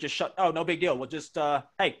 Oh, we just oh, no big deal. We'll just,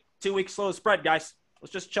 hey, 2 weeks slow spread, guys.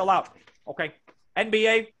 Let's just chill out. Okay.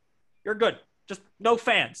 NBA, you're good. Just no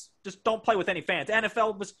fans. Just don't play with any fans.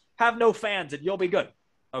 NFL, just have no fans and you'll be good.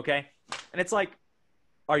 Okay. And it's like,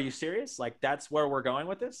 are you serious? Like, that's where we're going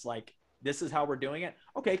with this? Like, this is how we're doing it?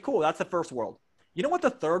 Okay, cool. That's the first world. You know what the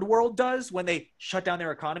third world does when they shut down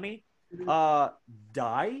their economy?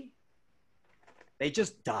 Die. They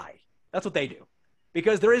just die. That's what they do.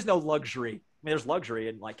 Because there is no luxury. I mean, there's luxury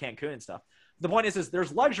in like Cancun and stuff. The point is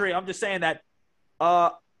there's luxury. I'm just saying that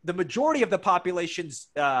the majority of the population's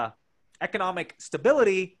economic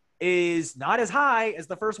stability is not as high as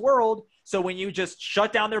the first world. So when you just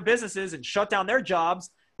shut down their businesses and shut down their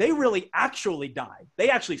jobs, they really actually die.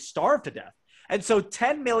 They actually starve to death. And so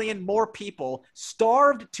 10 million more people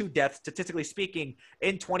starved to death, statistically speaking,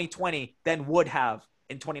 in 2020 than would have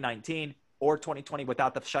in 2019 or 2020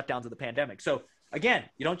 without the shutdowns of the pandemic. So again,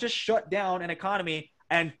 you don't just shut down an economy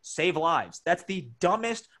and save lives. That's the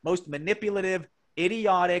dumbest, most manipulative,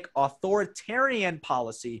 idiotic, authoritarian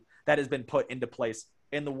policy that has been put into place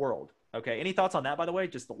in the world. Okay. Any thoughts on that, by the way?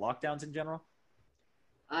 Just the lockdowns in general?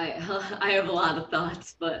 I have a lot of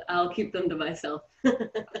thoughts, but I'll keep them to myself.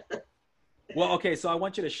 Well, okay. So I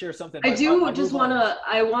want you to share something. I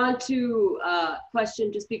want to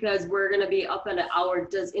question, just because we're going to be up in an hour.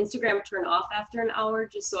 Does Instagram turn off after an hour?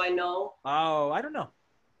 Just so I know. Oh, I don't know.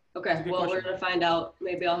 Okay. Well, we're going to find out.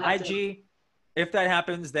 Maybe I'll have IG, if that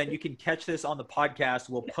happens, then you can catch this on the podcast.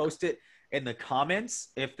 We'll post it in the comments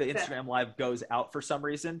if the Instagram live goes out for some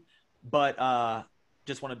reason. But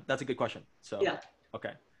that's a good question. So, yeah.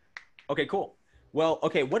 Okay, cool. Well,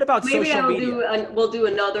 okay. What about social media? We'll do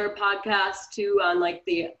another podcast too on like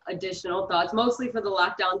the additional thoughts, mostly for the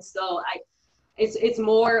lockdown. So it's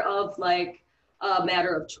more of like a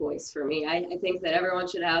matter of choice for me. I think that everyone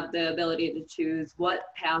should have the ability to choose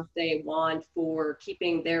what path they want for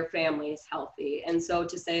keeping their families healthy. And so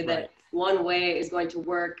to say that one way is going to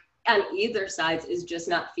work on either sides is just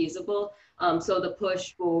not feasible. So the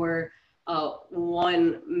push for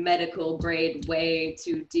one medical grade way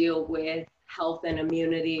to deal with health and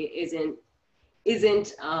immunity isn't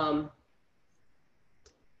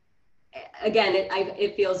again,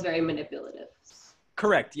 it feels very manipulative.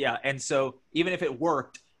 Correct. Yeah. And so even if it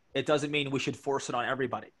worked, it doesn't mean we should force it on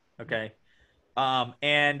everybody. Okay.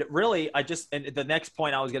 And really, and the next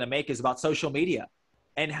point I was going to make is about social media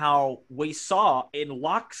and how we saw in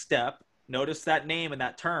lockstep. Notice that name and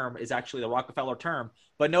that term is actually the Rockefeller term,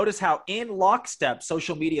 but notice how in lockstep,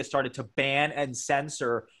 social media started to ban and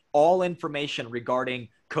censor all information regarding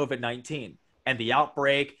COVID-19 and the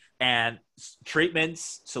outbreak and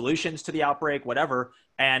treatments, solutions to the outbreak, whatever.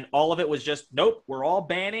 And all of it was just, nope, we're all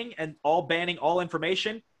banning all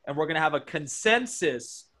information. And we're going to have a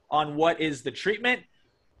consensus on what is the treatment.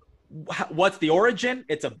 What's the origin?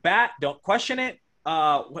 It's a bat. Don't question it.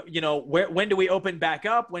 When do we open back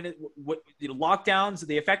up? Lockdowns,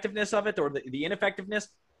 the effectiveness of it or the ineffectiveness,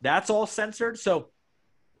 that's all censored. So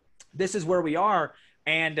this is where we are.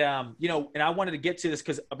 And, and I wanted to get to this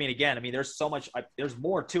because, there's so much, there's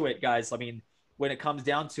more to it, guys. when it comes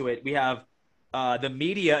down to it, we have the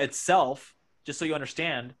media itself, just so you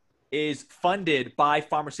understand, is funded by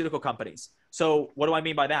pharmaceutical companies. So what do I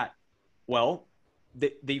mean by that? Well,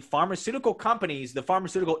 the pharmaceutical companies, the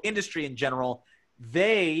pharmaceutical industry in general,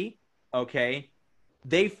 they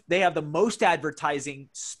have the most advertising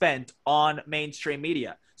spent on mainstream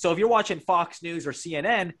media. So if you're watching Fox News or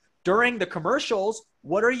CNN, during the commercials,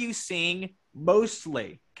 what are you seeing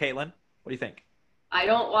mostly? Caitlin, what do you think? I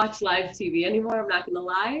don't watch live TV anymore. I'm not going to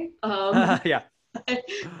lie. Yeah.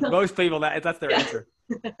 Most people, that's their answer.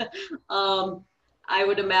 I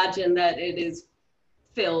would imagine that it is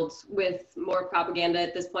filled with more propaganda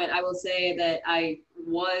at this point. I will say that I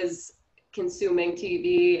was consuming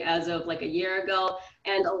TV as of like a year ago,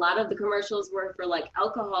 and a lot of the commercials were for like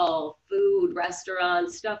alcohol, food,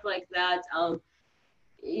 restaurants, stuff like that.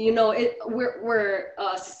 You know, we're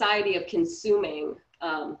a society of consuming,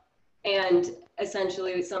 and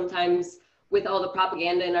essentially sometimes with all the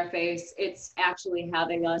propaganda in our face, it's actually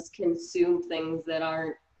having us consume things that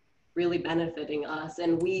aren't really benefiting us,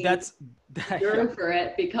 and we yearn for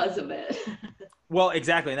it because of it. Well,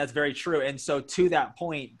 exactly, and that's very true. And so to that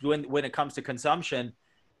point, when it comes to consumption,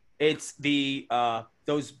 it's the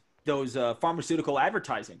those pharmaceutical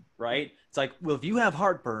advertising, right? It's like, well, if you have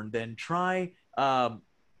heartburn, then try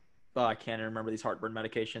I can't remember these heartburn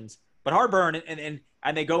medications, but heartburn,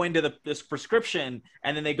 and they go into this prescription,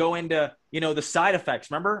 and then they go into, you know, the side effects,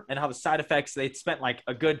 remember? And how the side effects, they spent like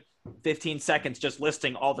a good 15 seconds just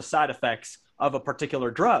listing all the side effects of a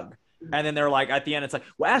particular drug. And then they're like, at the end, it's like,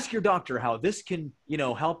 well, ask your doctor how this can, you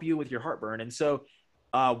know, help you with your heartburn. And so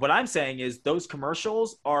what I'm saying is those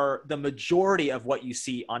commercials are the majority of what you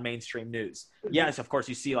see on mainstream news. Yes, of course,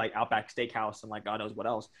 you see like Outback Steakhouse and like God knows what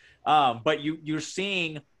else. But you're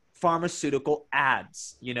seeing pharmaceutical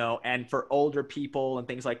ads, you know, and for older people and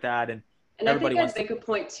things like that. And everybody I think I'd make a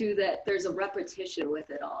point too that there's a repetition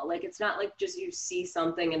with it all. Like, it's not like just you see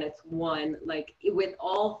something and it's one. Like with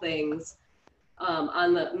all things,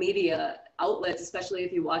 on the media outlets, especially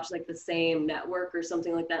if you watch like the same network or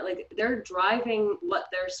something like that, like they're driving what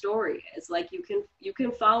their story is. Like you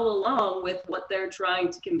can follow along with what they're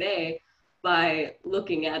trying to convey by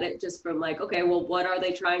looking at it just from like, okay, well, what are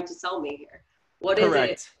they trying to sell me here? What is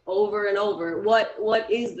it over and over? What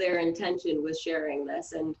is their intention with sharing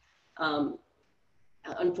this? And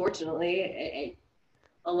unfortunately,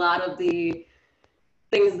 a lot of the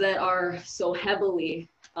things that are so heavily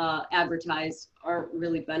advertised aren't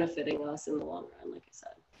really benefiting us in the long run, like I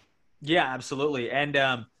said. Yeah, absolutely. And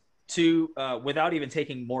without even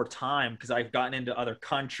taking more time, because I've gotten into other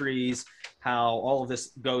countries, how all of this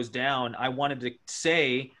goes down, I wanted to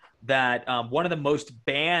say that one of the most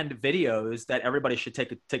banned videos that everybody should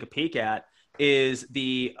take a peek at is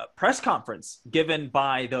the press conference given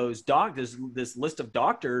by those doctors, this list of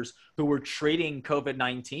doctors who were treating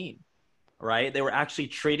COVID-19, right? They were actually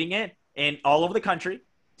treating it in all over the country.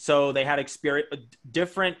 So they had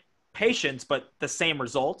different patients, but the same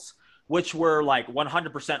results, which were like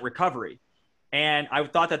 100% recovery. And I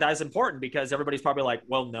thought that is important because everybody's probably like,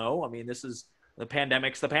 well, no, I mean, the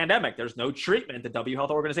pandemic's the pandemic. There's no treatment. The WHO Health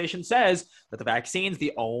Organization says that the vaccine's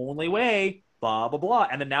the only way, blah, blah, blah.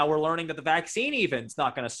 And then now we're learning that the vaccine even is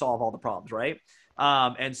not going to solve all the problems, right?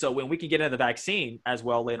 And so when we can get into the vaccine as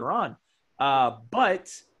well later on.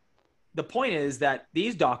 But the point is that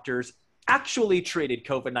these doctors actually treated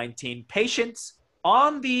COVID-19 patients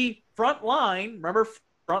on the front line. Remember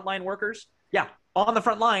frontline workers? Yeah, on the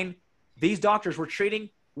front line, these doctors were treating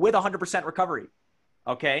with 100% recovery.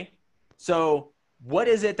 Okay, so what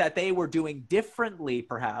is it that they were doing differently,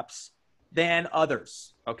 perhaps, than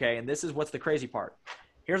others? Okay, and this is what's the crazy part.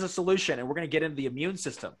 Here's a solution, and we're going to get into the immune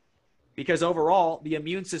system, because overall, the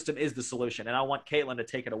immune system is the solution, and I want Caitlin to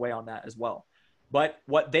take it away on that as well. But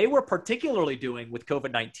what they were particularly doing with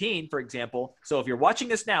COVID-19, for example, so if you're watching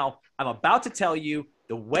this now, I'm about to tell you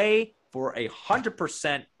the way for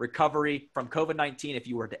 100% recovery from COVID-19 if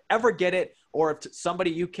you were to ever get it, or if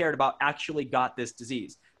somebody you cared about actually got this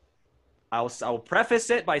disease. I will preface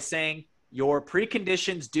it by saying your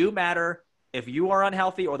preconditions do matter. If you are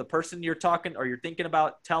unhealthy, or the person you're talking or you're thinking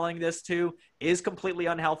about telling this to is completely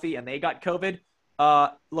unhealthy and they got COVID,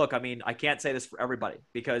 look, I mean, I can't say this for everybody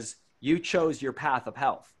because you chose your path of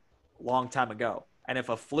health a long time ago. And if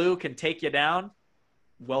a flu can take you down,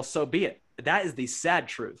 well, so be it. That is the sad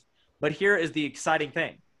truth. But here is the exciting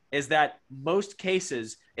thing, is that most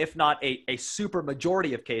cases, if not a super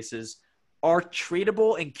majority of cases, are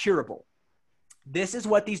treatable and curable. This is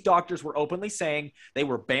what these doctors were openly saying. They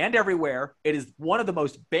were banned everywhere. It is one of the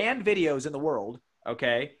most banned videos in the world,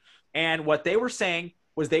 okay? And what they were saying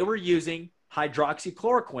was they were using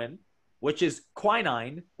hydroxychloroquine, which is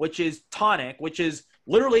quinine, which is tonic, which is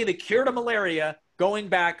literally the cure to malaria going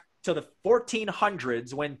back to the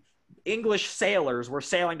 1400s when English sailors were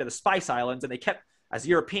sailing to the Spice Islands, and they kept, as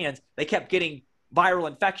Europeans, they kept getting viral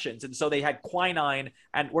infections. And so they had quinine,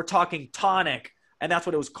 and we're talking tonic, and that's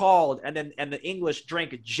what it was called. And the English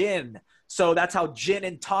drank gin. So that's how gin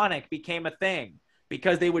and tonic became a thing,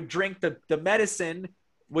 because they would drink the medicine,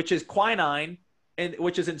 which is quinine, and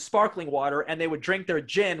which is in sparkling water, and they would drink their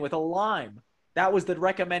gin with a lime. That was the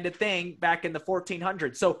recommended thing back in the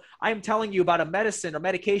 1400s. So I'm telling you about a medicine or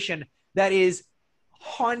medication that is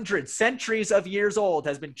hundreds, centuries of years old,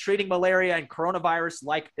 has been treating malaria and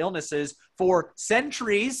coronavirus-like illnesses for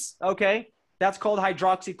centuries, okay? That's called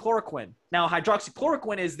hydroxychloroquine. Now,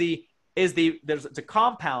 hydroxychloroquine it's a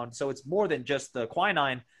compound, so it's more than just the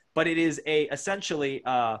quinine, but it is essentially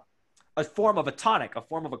a form of a tonic, a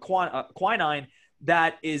form of a quinine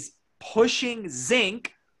that is pushing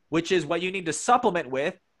zinc, which is what you need to supplement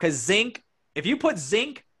with, because zinc, if you put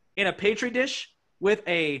zinc in a Petri dish with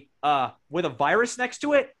a virus next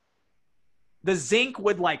to it, the zinc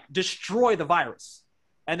would like destroy the virus.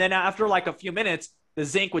 And then after like a few minutes, the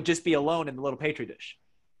zinc would just be alone in the little Petri dish.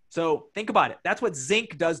 So think about it. That's what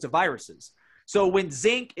zinc does to viruses. So when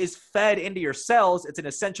zinc is fed into your cells, it's an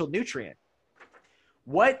essential nutrient.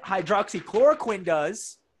 What hydroxychloroquine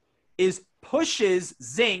does is pushes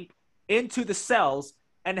zinc into the cells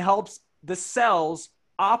and helps the cells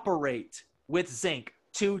operate with zinc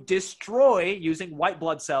to destroy, using white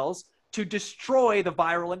blood cells, to destroy the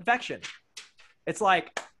viral infection. It's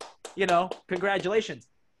like, congratulations.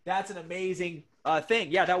 That's an amazing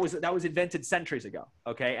thing. Yeah, that was invented centuries ago.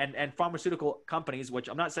 Okay, and pharmaceutical companies, which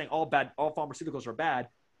I'm not saying all pharmaceuticals are bad.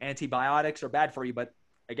 Antibiotics are bad for you, but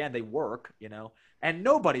again, they work. And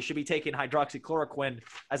nobody should be taking hydroxychloroquine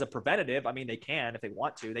as a preventative. I mean, they can if they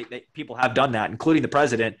want to. People have done that, including the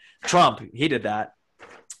president, Trump. He did that.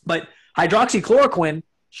 But hydroxychloroquine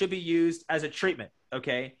should be used as a treatment,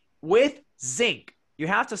 okay? With zinc. You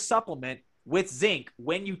have to supplement with zinc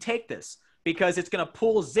when you take this, because it's going to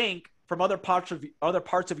pull zinc from other parts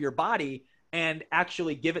of your body and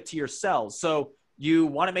actually give it to your cells. So you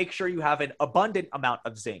want to make sure you have an abundant amount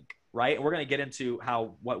of zinc, right? And we're going to get into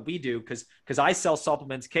what we do, because I sell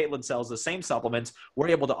supplements. Caitlin sells the same supplements. We're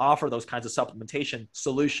able to offer those kinds of supplementation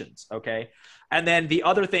solutions, okay? And then the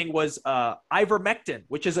other thing was ivermectin,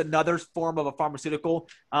 which is another form of a pharmaceutical.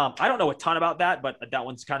 I don't know a ton about that, but that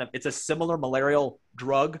one's it's a similar malarial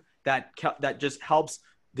drug that just helps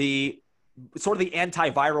the sort of the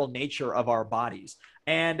antiviral nature of our bodies.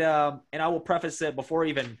 And I will preface it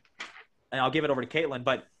and I'll give it over to Caitlin,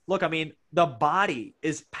 but look, I mean, the body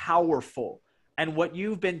is powerful. And what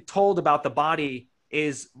you've been told about the body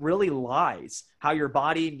is really lies. How your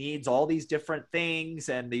body needs all these different things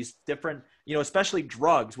and these different, especially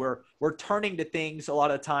drugs, where we're turning to things a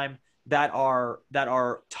lot of the time that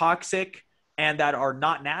are toxic and that are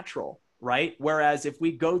not natural, right? Whereas if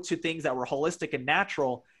we go to things that were holistic and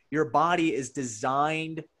natural, your body is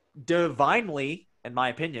designed divinely, in my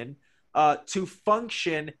opinion, to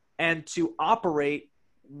function and to operate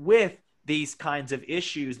with these kinds of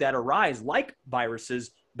issues that arise, like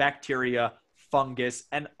viruses, bacteria, fungus,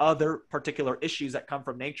 and other particular issues that come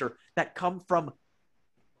from nature, that come from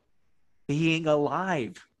being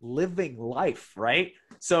alive, living life, right?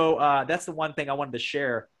 So that's the one thing I wanted to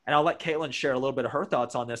share. And I'll let Caitlin share a little bit of her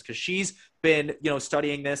thoughts on this, because she's been,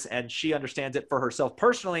 studying this and she understands it for herself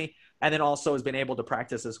personally, and then also has been able to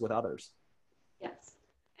practice this with others. Yes.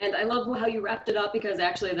 And I love how you wrapped it up, because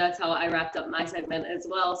actually that's how I wrapped up my segment as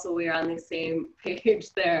well. So we're on the same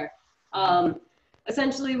page there.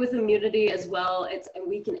 Essentially with immunity as well, and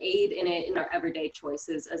we can aid in it in our everyday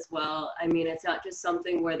choices as well. I mean, it's not just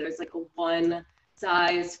something where there's like a one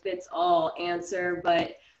size fits all answer,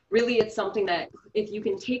 but really it's something that if you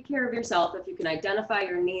can take care of yourself, if you can identify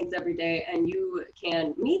your needs every day and you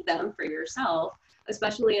can meet them for yourself,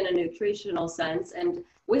 especially in a nutritional sense, and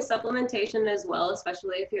with supplementation as well,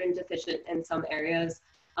 especially if you're deficient in some areas,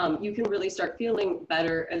 you can really start feeling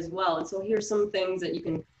better as well. And so here's some things that you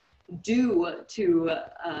can do to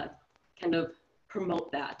kind of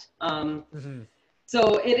promote that.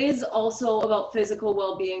 So it is also about physical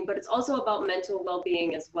well-being, but it's also about mental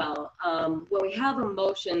well-being as well. When we have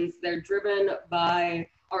emotions, they're driven by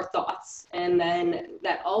our thoughts, and then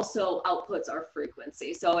that also outputs our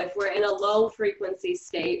frequency. So if we're in a low frequency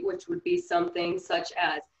state, which would be something such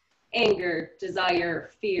as anger,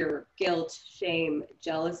 desire, fear, guilt, shame,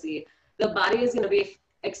 jealousy, the body is going to be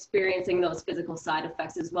experiencing those physical side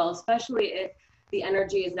effects as well, especially if the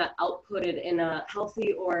energy is not outputted in a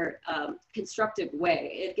healthy or constructive way.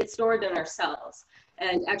 It gets stored in our cells.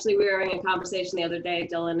 And actually, we were having a conversation the other day,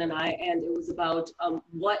 Dylan and I, and it was about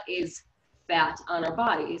what is fat on our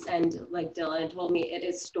bodies. And like Dylan told me, it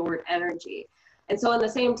is stored energy. And so in the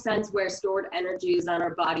same sense where stored energy is on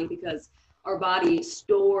our body, because our body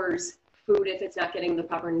stores food if it's not getting the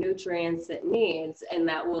proper nutrients it needs, and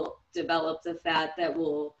that will develop the fat that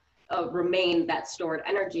will remain that stored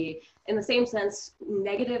energy. In the same sense,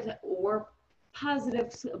 negative or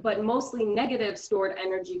positive, but mostly negative stored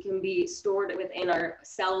energy can be stored within our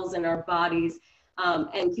cells and our bodies,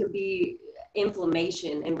 and can be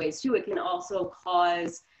inflammation in ways too. It can also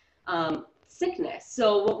cause sickness.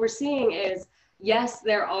 So what we're seeing is, yes,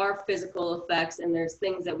 there are physical effects and there's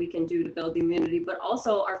things that we can do to build immunity, but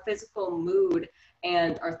also our physical mood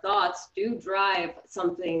and our thoughts do drive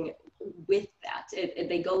something with that.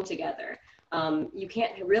 They go together. You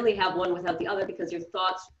can't really have one without the other, because your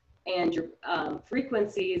thoughts and your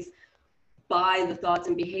frequencies by the thoughts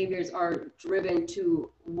and behaviors are driven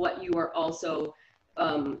to what you are also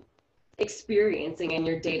experiencing in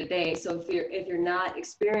your day-to-day. So if you're not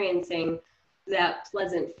experiencing that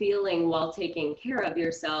pleasant feeling while taking care of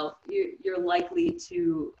yourself, you're likely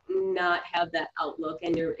to not have that outlook,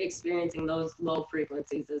 and you're experiencing those low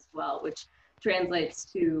frequencies as well, which translates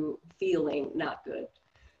to feeling not good.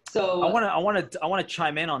 So I want to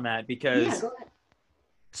chime in on that, because yeah, go ahead.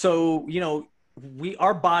 So,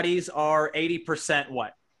 our bodies are 80%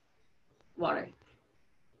 what? Water.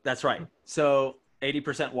 That's right. So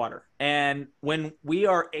 80% water. And when we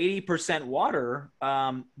are 80% water,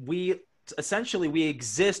 we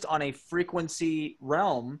exist on a frequency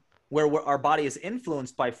realm where our body is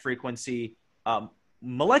influenced by frequency,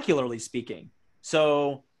 molecularly speaking.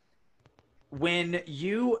 So when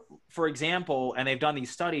you, for example, and they've done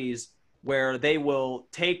these studies where they will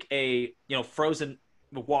take a, frozen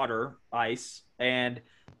water, ice, and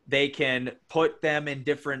they can put them in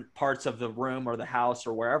different parts of the room or the house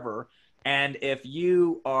or wherever. And if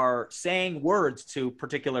you are saying words to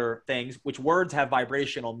particular things, which words have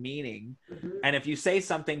vibrational meaning, and if you say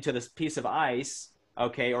something to this piece of ice,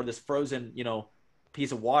 okay, or this frozen,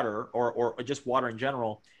 piece of water, or just water in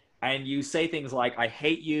general, and you say things like, I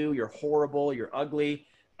hate you, you're horrible, you're ugly,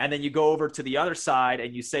 and then you go over to the other side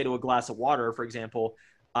and you say to a glass of water, for example,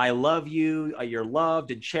 I love you, you're loved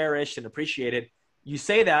and cherished and appreciated. You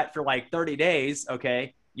say that for like 30 days,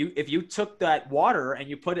 okay? If you took that water and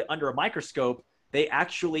you put it under a microscope, they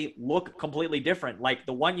actually look completely different. Like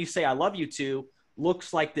the one you say I love you to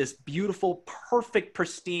looks like this beautiful, perfect,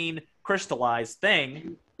 pristine, crystallized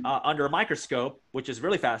thing under a microscope, which is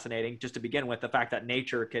really fascinating just to begin with, the fact that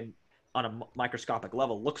nature can, on a microscopic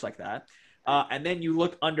level, looks like that. And then you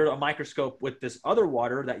look under a microscope with this other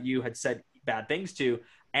water that you had said bad things to,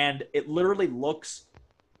 and it literally looks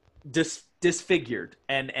disfigured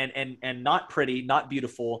and not pretty, not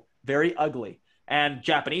beautiful, very ugly. And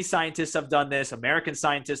Japanese scientists have done this. American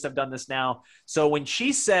scientists have done this now. So when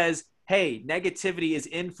she says, hey, negativity is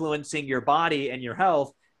influencing your body and your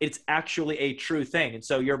health, it's actually a true thing. And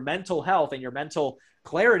so your mental health and your mental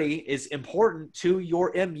clarity is important to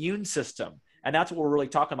your immune system. And that's what we're really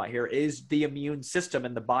talking about here, is the immune system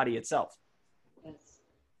and the body itself.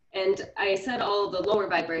 And I said all of the lower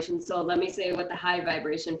vibrations, so let me say what the high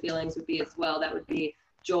vibration feelings would be as well. That would be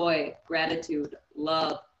joy, gratitude,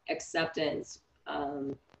 love, acceptance.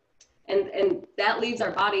 And that leaves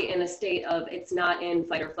our body in a state of, it's not in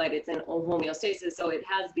fight or flight, it's in homeostasis. So it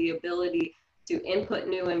has the ability to input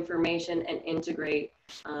new information and integrate,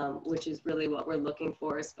 which is really what we're looking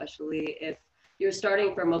for, especially if you're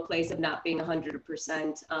starting from a place of not being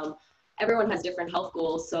 100%. Everyone has different health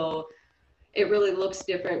goals, so it really looks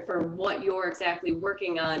different for what you're exactly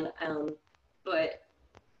working on. But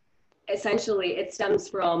essentially it stems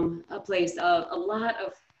from a place of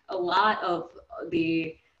a lot of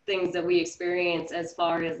the things that we experience as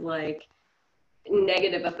far as like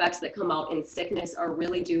negative effects that come out in sickness are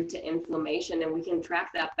really due to inflammation, and we can track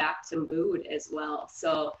that back to mood as well.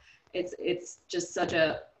 So it's just such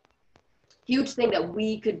a huge thing that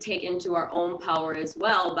we could take into our own power as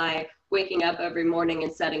well by waking up every morning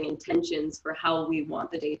and setting intentions for how we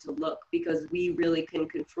want the day to look, because we really can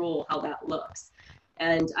control how that looks.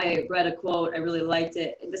 And I read a quote, I really liked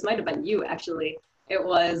it. This might have been you, actually. It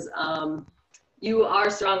was, you are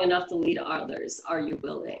strong enough to lead others. Are you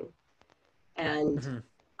willing? And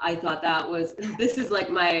I thought that was, this is like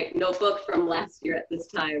my notebook from last year at this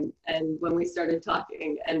time. And when we started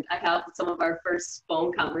talking, and I have some of our first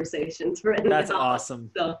phone conversations written That's down. awesome.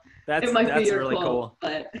 So that's really quote, cool.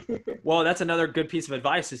 But well, that's another good piece of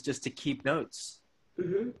advice, is just to keep notes,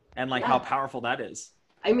 and like how powerful that is.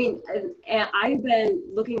 I mean, and I've been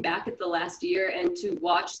looking back at the last year and to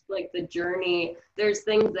watch like the journey, there's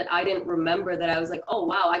things that I didn't remember that I was like, oh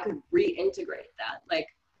wow, I could reintegrate that. Like,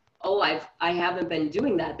 oh, I haven't been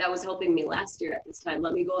doing that. That was helping me last year at this time.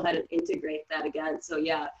 Let me go ahead and integrate that again. So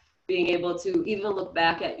yeah, being able to even look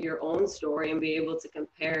back at your own story and be able to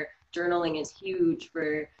compare, journaling is huge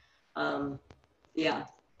for yeah,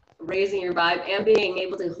 raising your vibe and being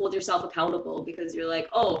able to hold yourself accountable, because you're like,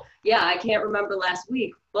 oh yeah, I can't remember last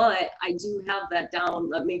week, but I do have that down.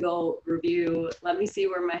 Let me go review. Let me see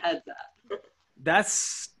where my head's at.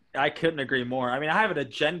 I couldn't agree more. I mean, I have an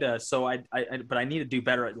agenda, so but I need to do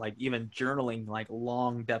better at like even journaling, like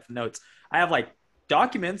long depth notes. I have like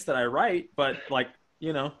documents that I write, but like,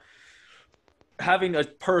 you know, having a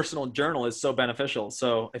personal journal is so beneficial.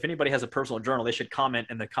 So if anybody has a personal journal, they should comment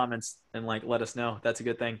in the comments and like let us know. That's a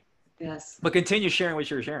good thing. Yes. But continue sharing what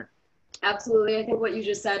you were sharing. Absolutely. I think what you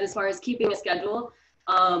just said, as far as keeping a schedule,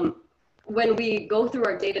 when we go through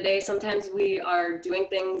our day-to-day, sometimes we are doing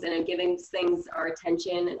things and giving things our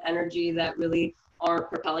attention and energy that really aren't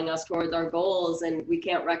propelling us towards our goals. And we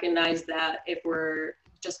can't recognize that if we're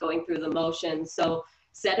just going through the motions. So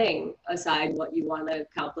setting aside what you want to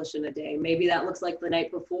accomplish in a day, maybe that looks like the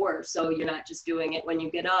night before. So you're not just doing it when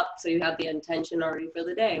you get up, so you have the intention already for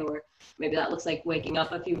the day. Or maybe that looks like waking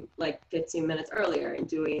up a few, like 15 minutes earlier and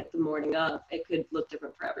doing it the morning of. It could look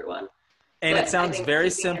different for everyone. And but it sounds very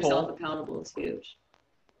simple. Yourself accountable is huge.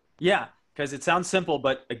 Yeah, because it sounds simple,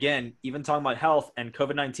 but again, even talking about health and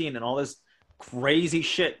COVID-19 and all this crazy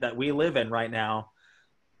shit that we live in right now,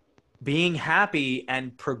 being happy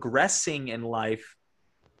and progressing in life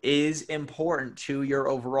is important to your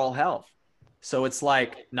overall health. So it's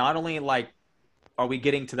like, not only like, are we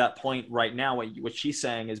getting to that point right now? What she's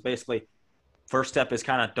saying is basically, first step is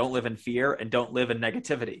kind of don't live in fear and don't live in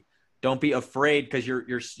negativity. Don't be afraid because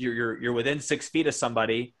you're within 6 feet of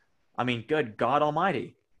somebody. I mean, good God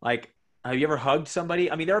Almighty! Like, have you ever hugged somebody?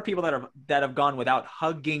 I mean, there are people that have gone without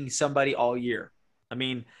hugging somebody all year. I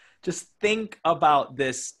mean, just think about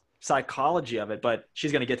this psychology of it. But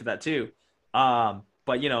she's going to get to that too.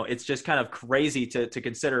 But you know, it's just kind of crazy to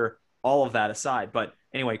consider all of that aside. But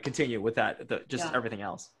anyway, continue with that. Everything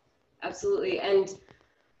else. Absolutely, and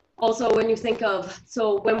also when you think of,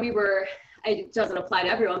 so when we were, it doesn't apply to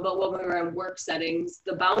everyone, but when we were in work settings,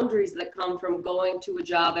 the boundaries that come from going to a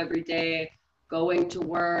job every day, going to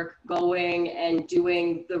work, going and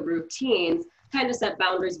doing the routines kind of set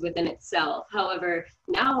boundaries within itself. However,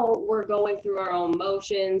 now we're going through our own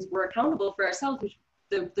motions, we're accountable for ourselves, which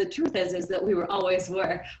the truth is that we always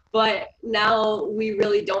were, but now we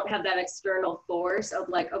really don't have that external force of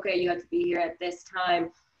like, okay, you have to be here at this time.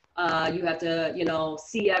 You have to, you know,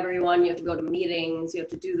 see everyone, you have to go to meetings, you have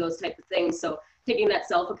to do those type of things. So taking that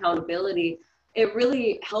self-accountability, it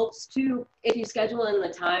really helps to, if you schedule in the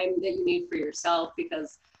time that you need for yourself,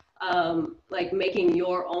 because like making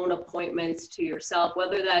your own appointments to yourself,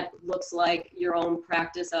 whether that looks like your own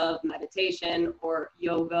practice of meditation or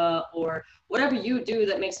yoga or whatever you do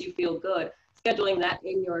that makes you feel good, scheduling that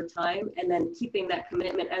in your time and then keeping that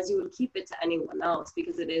commitment as you would keep it to anyone else,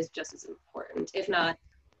 because it is just as important, if not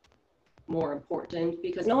more important,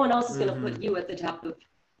 because no one else is going to put you at the top of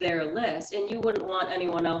their list, and you wouldn't want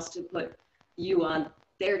anyone else to put you on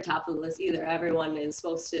their top of the list either. Everyone is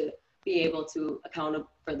supposed to be able to account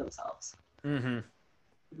for themselves.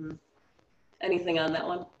 Anything on that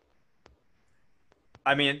one?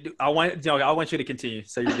 I mean, I want you to continue,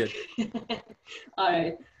 so you're good. All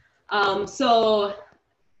right. So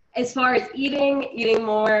as far as eating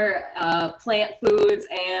more plant foods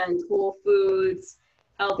and whole foods,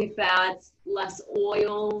 healthy fats, less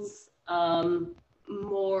oils,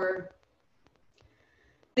 more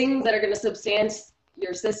things that are going to substance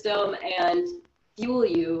your system and fuel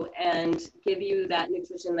you and give you that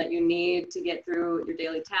nutrition that you need to get through your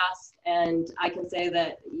daily tasks. And I can say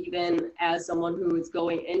that even as someone who is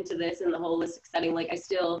going into this in the holistic setting, like I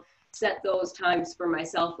still set those times for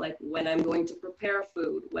myself, like when I'm going to prepare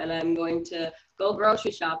food, when I'm going to go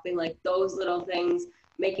grocery shopping, like those little things,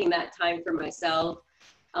 making that time for myself.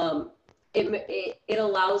 It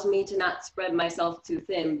allows me to not spread myself too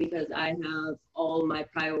thin, because I have all my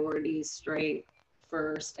priorities straight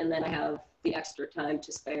first, and then I have the extra time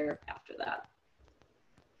to spare after that.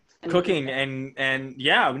 Cooking and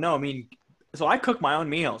yeah, no, I mean, so I cook my own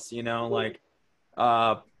meals, you know, like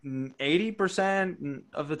 80%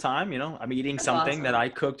 of the time, you know, I'm eating something that I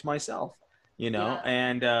cooked myself, you know,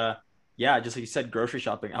 and yeah, just like you said, grocery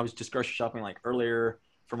shopping. I was just grocery shopping like earlier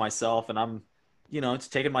for myself, and I'm, you know, it's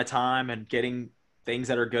taking my time and getting things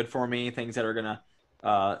that are good for me, things that are gonna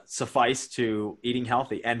suffice to eating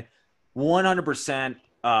healthy. And 100%,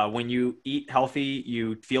 when you eat healthy,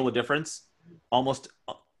 you feel the difference almost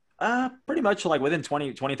pretty much like within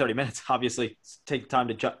 30 minutes. Obviously, take time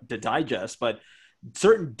to digest, but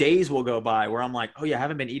certain days will go by where I'm like, oh yeah, I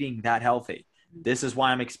haven't been eating that healthy. This is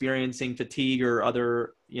why I'm experiencing fatigue or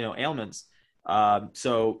other, ailments.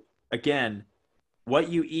 So again, what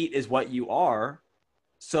you eat is what you are.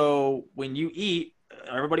 So when you eat,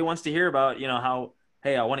 everybody wants to hear about, how,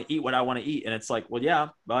 hey, I want to eat what I want to eat. And it's like, well, yeah,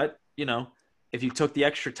 but if you took the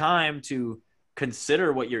extra time to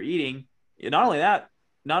consider what you're eating, not only that,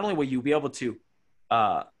 not only will you be able to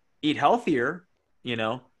eat healthier,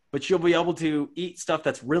 but you'll be able to eat stuff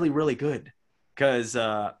that's really, really good. Because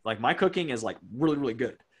like my cooking is like really, really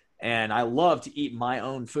good. And I love to eat my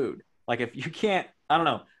own food. Like if you can't, I don't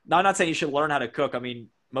know. No, I'm not saying you should learn how to cook. I mean,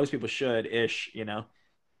 most people should-ish,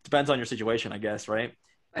 Depends on your situation, I guess, right?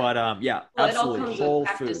 But yeah, well, absolutely. It all comes Whole with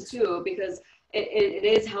practice foods. too, because it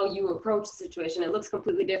is how you approach the situation. It looks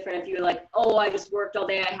completely different if you're like, oh, I just worked all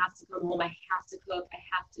day, I have to come home, I have to cook, I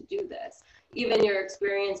have to do this. Even your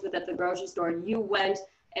experience with at the grocery store, you went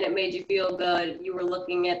and it made you feel good. You were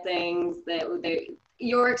looking at things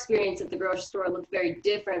your experience at the grocery store looked very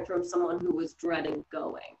different from someone who was dreading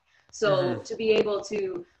going. So to be able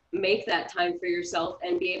to make that time for yourself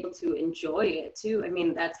and be able to enjoy it too, I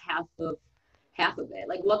mean, that's half of it.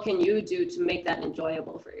 Like, what can you do to make that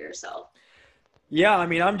enjoyable for yourself? Yeah, I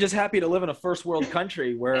mean, I'm just happy to live in a first world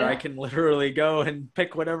country where Yeah. I can literally go and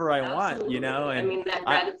pick whatever I want, Absolutely. And I mean, that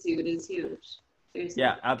gratitude is huge. Seriously.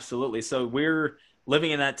 yeah, absolutely. So we're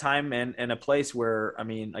living in that time and in a place where, I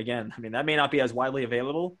mean, again, that may not be as widely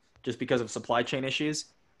available just because of supply chain issues,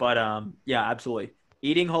 but yeah, absolutely.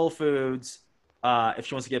 Eating whole foods, if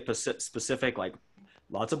she wants to get specific, like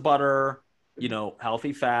lots of butter,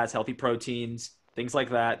 healthy fats, healthy proteins, things like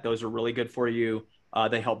that. Those are really good for you.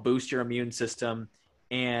 They help boost your immune system.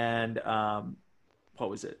 And what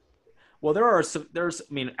was it? Well,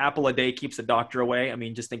 apple a day keeps the doctor away. I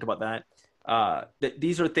mean, just think about that.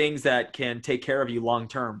 These are things that can take care of you long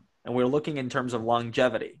term. And we're looking in terms of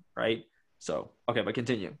longevity, right? So, okay, but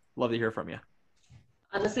continue. Love to hear from you.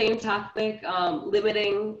 On the same topic,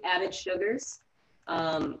 limiting added sugars.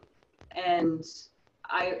 And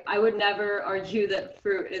I would never argue that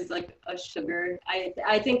fruit is like a sugar.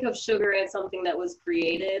 I think of sugar as something that was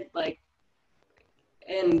created,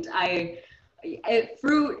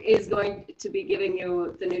 fruit is going to be giving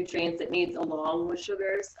you the nutrients it needs along with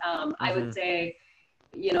sugars. I would say,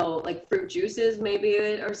 like fruit juices maybe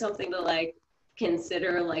or something to like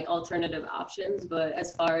consider like alternative options. But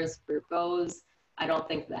as far as fruit goes, I don't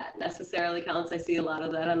think that necessarily counts. I see a lot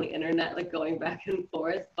of that on the internet, like going back and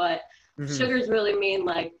forth, but sugars really mean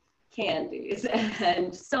like candies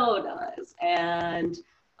and sodas and,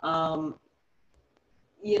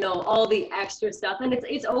 all the extra stuff. And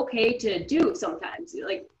it's okay to do sometimes.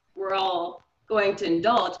 Like we're all going to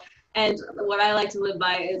indulge. And what I like to live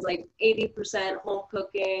by is like 80% home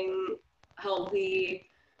cooking, healthy,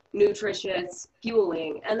 nutritious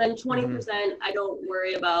fueling, and then 20% I don't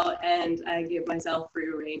worry about and I give myself free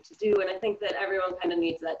reign to do. And I think that everyone kind of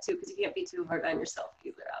needs that too, because you can't be too hard on yourself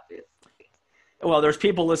either, obviously. Well, there's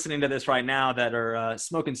people listening to this right now that are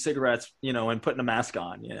smoking cigarettes, and putting a mask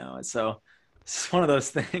on, and so it's one of those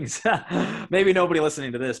things. Maybe nobody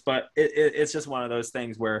listening to this, but it's just one of those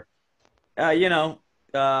things where, when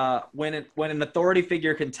an authority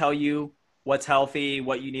figure can tell you what's healthy,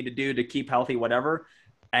 what you need to do to keep healthy, whatever,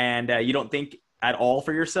 and you don't think at all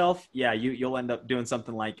for yourself, yeah, you'll end up doing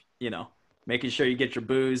something like, making sure you get your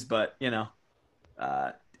booze, but,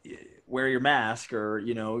 wear your mask or,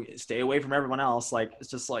 stay away from everyone else. Like, it's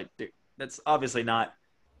just like, dude, that's obviously not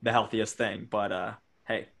the healthiest thing, but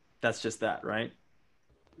hey, that's just that, right?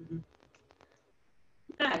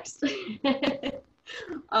 Next.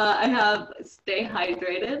 I have stay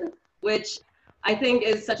hydrated, which I think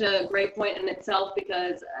is such a great point in itself,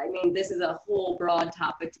 because I mean, this is a whole broad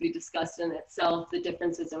topic to be discussed in itself, the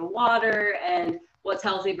differences in water and what's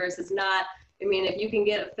healthy versus not. I mean, if you can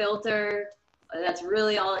get a filter, that's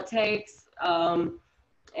really all it takes.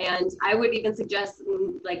 And I would even suggest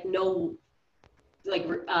the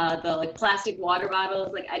plastic water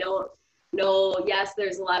bottles. Like, I don't know. Yes,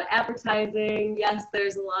 there's a lot of advertising. Yes,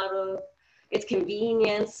 there's a lot of, it's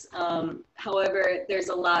convenience. However, there's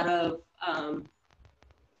a lot of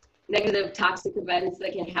negative toxic events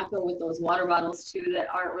that can happen with those water bottles too that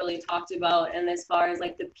aren't really talked about. And as far as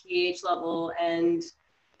like the pH level, and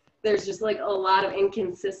there's just like a lot of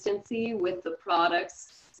inconsistency with the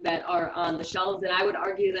products that are on the shelves. And I would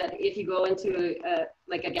argue that if you go into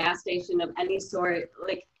a gas station of any sort,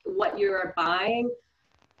 like what you're buying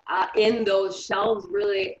in those shelves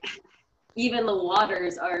really even the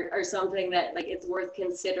waters are something that like it's worth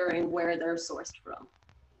considering where they're sourced from.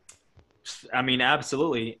 I mean,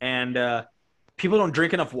 absolutely. And people don't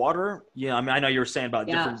drink enough water. Yeah, I mean, I know you were saying about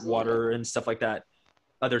different absolutely. water and stuff like that.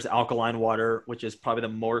 There's alkaline water, which is probably the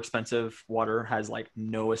more expensive water, has like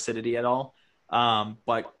no acidity at all.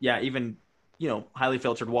 But yeah, even highly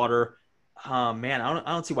filtered water. Man, I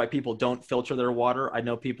don't see why people don't filter their water. I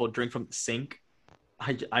know people drink from the sink.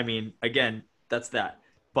 I mean, again, that's that.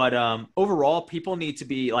 But overall, people need to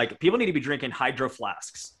be drinking hydro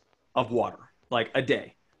flasks of water like a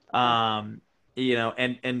day. Um,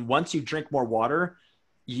 and once you drink more water,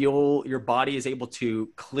 your body is able to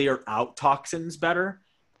clear out toxins better.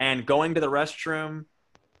 And going to the restroom,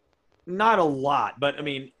 not a lot, but I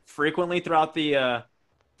mean, frequently throughout the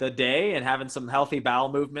day and having some healthy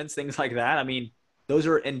bowel movements, things like that. I mean, those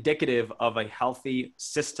are indicative of a healthy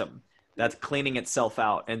system that's cleaning itself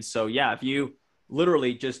out. And so, yeah, if you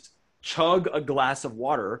literally just chug a glass of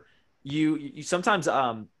water, you sometimes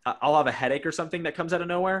I'll have a headache or something that comes out of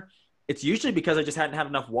nowhere. It's usually because I just hadn't had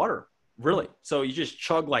enough water, really. So you just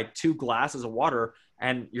chug like 2 glasses of water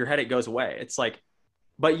and your headache goes away. It's like,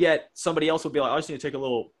 but yet somebody else will be like, I just need to take a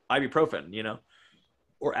little ibuprofen,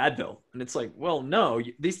 or Advil. And it's like, well, no,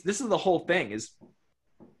 this is the whole thing is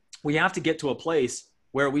we have to get to a place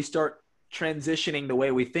where we start transitioning the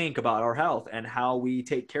way we think about our health and how we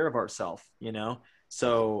take care of ourselves,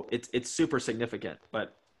 So it's super significant,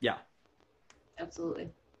 but yeah.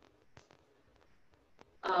 Absolutely.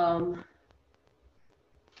 I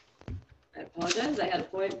apologize. I had a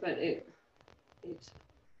point, but it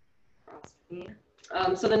crossed me.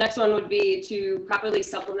 So the next one would be to properly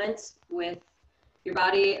supplement with your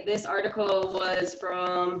body. This article was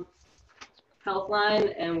from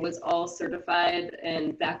Healthline and was all certified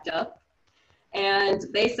and backed up. And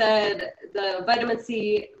they said the vitamin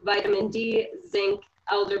C, vitamin D, zinc,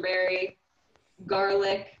 elderberry,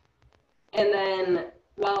 garlic, and then,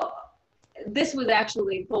 well, this was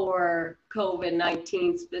actually for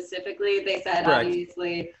COVID-19 specifically. They said, Correct.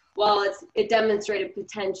 Obviously, while it demonstrated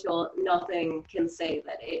potential, nothing can say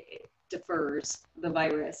that it defers the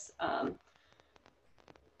virus.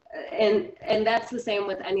 And that's the same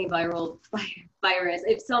with any viral virus.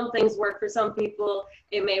 If some things work for some people,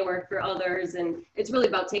 it may work for others. And it's really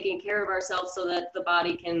about taking care of ourselves so that the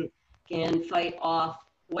body can fight off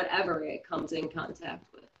whatever it comes in contact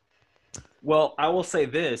with. Well, I will say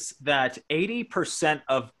this, that 80%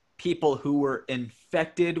 of people who were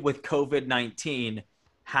infected with COVID-19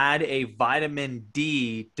 had a vitamin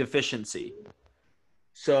D deficiency.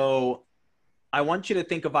 So I want you to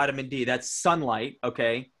think of vitamin D. That's sunlight,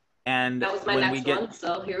 okay? And that was my next one,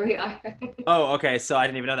 so here we are. Oh, okay. So I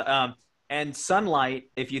didn't even know that. And sunlight,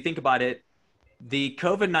 if you think about it, the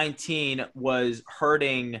COVID-19 was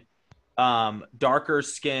hurting darker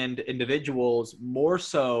skinned individuals more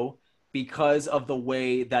so because of the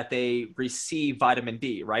way that they receive vitamin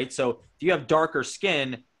D, right? So if you have darker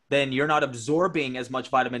skin, then you're not absorbing as much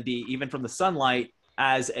vitamin D, even from the sunlight,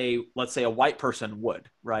 as let's say a white person would,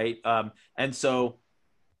 right? And so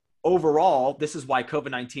overall, this is why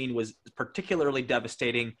COVID-19 was particularly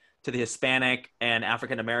devastating to the Hispanic and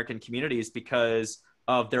African-American communities because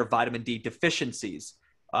of their vitamin D deficiencies.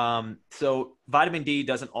 So vitamin D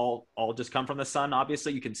doesn't all just come from the sun.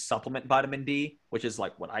 Obviously, you can supplement vitamin D, which is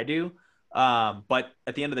like what I do. But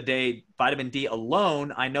at the end of the day, vitamin D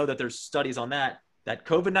alone, I know that there's studies on that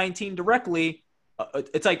COVID-19 directly,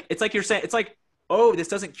 it's like you're saying, it's like, oh, this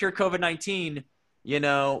doesn't cure COVID-19,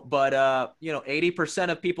 but 80%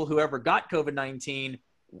 of people who ever got COVID-19,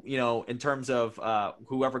 in terms of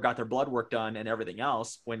whoever got their blood work done and everything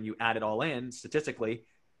else, when you add it all in statistically,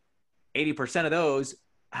 80% of those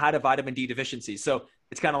had a vitamin D deficiency. So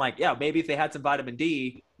it's kind of like, yeah, maybe if they had some vitamin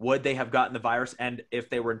D, would they have gotten the virus? And if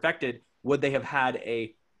they were infected, would they have had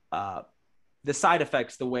the side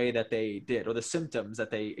effects the way that they did, or the symptoms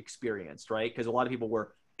that they experienced, right? Because a lot of people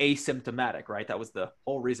were asymptomatic, right? That was the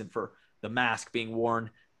whole reason for the mask being worn,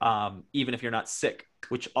 even if you're not sick,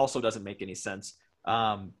 which also doesn't make any sense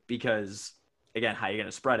because, again, how are you going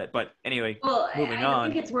to spread it? But anyway, moving on.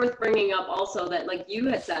 I think it's worth bringing up also that, like you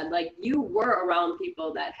had said, like you were around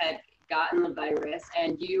people that had gotten the virus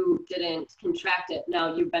and you didn't contract it.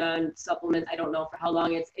 Now you've been on supplements. I don't know for how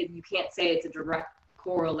long you can't say it's a direct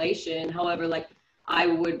correlation. However, like I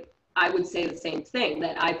would say the same thing,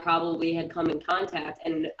 that I probably had come in contact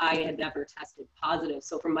and I had never tested positive.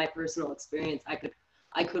 So from my personal experience, I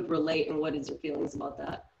could relate. And what is your feelings about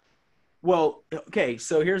that? Well, okay,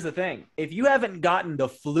 so here's the thing. If you haven't gotten the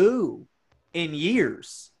flu in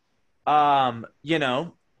years, again,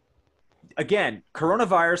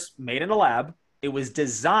 coronavirus made in a lab, it was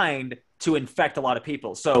designed to infect a lot of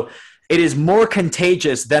people. So it is more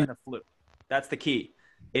contagious than the flu. That's the key.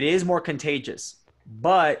 It is more contagious,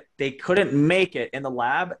 but they couldn't make it in the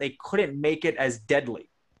lab. They couldn't make it as deadly.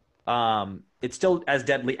 It's still as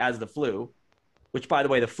deadly as the flu, which, by the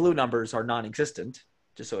way, the flu numbers are non-existent,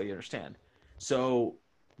 just so you understand. So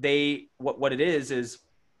what it is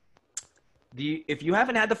if you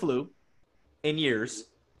haven't had the flu in years,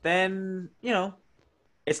 then,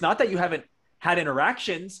 it's not that you haven't had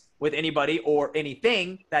interactions with anybody or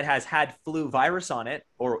anything that has had flu virus on it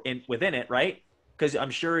or within it, right? Because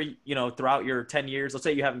I'm sure, throughout your 10 years, let's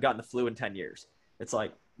say you haven't gotten the flu in 10 years. It's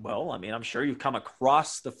like, well, I mean, I'm sure you've come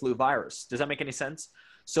across the flu virus. Does that make any sense?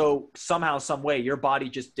 So somehow, some way, your body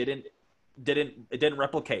just didn't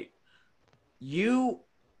replicate. You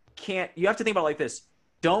have to think about it like this.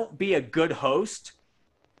 Don't be a good host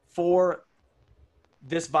for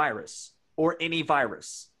this virus or any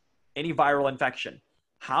virus, any viral infection.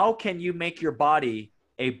 How can you make your body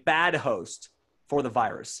a bad host for the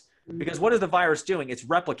virus? Because what is the virus doing? It's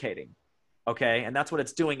replicating, okay? And that's what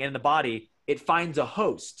it's doing in the body. It finds a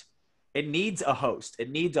host. It needs a host. It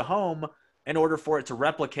needs a home in order for it to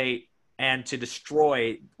replicate and to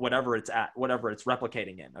destroy whatever it's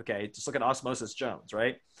replicating in, okay? Just look at Osmosis Jones,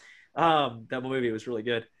 right? That movie was really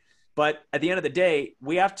good. But at the end of the day,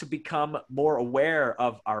 we have to become more aware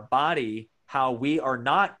of our body, how we are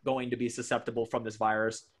not going to be susceptible from this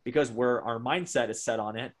virus because our mindset is set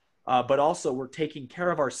on it. But also we're taking care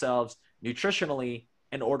of ourselves nutritionally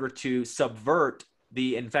in order to subvert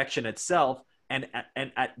the infection itself. And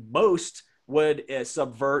at most would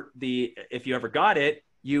subvert if you ever got it,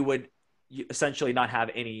 you would essentially not have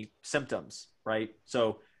any symptoms, right?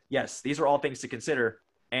 So yes, these are all things to consider.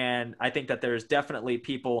 And I think that there's definitely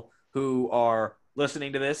people who are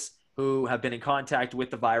listening to this, who have been in contact with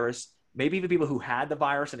the virus, maybe even people who had the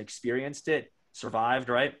virus and experienced it, survived,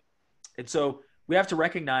 right? And so we have to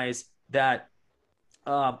recognize that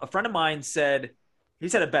a friend of mine said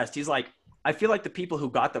it best. He's like, I feel like the people who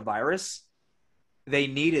got the virus, they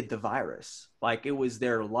needed the virus. Like it was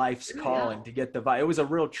their life's calling to get the virus. It was a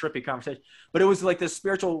real trippy conversation, but it was like this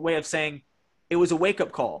spiritual way of saying it was a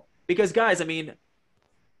wake-up call. Because guys, I mean,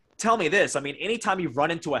 tell me this. I mean, anytime you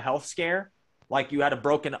run into a health scare, like you had a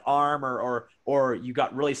broken arm or you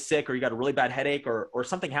got really sick or you got a really bad headache or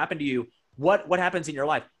something happened to you, what happens in your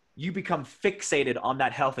life? You become fixated on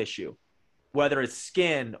that health issue, whether it's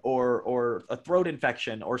skin or a throat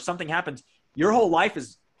infection or something happens. Your whole life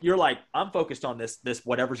you're like, I'm focused on this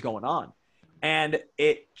whatever's going on. And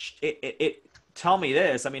it tell me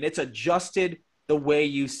this, I mean, it's adjusted the way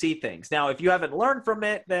you see things. Now, if you haven't learned from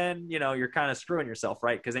it, then, you're kind of screwing yourself,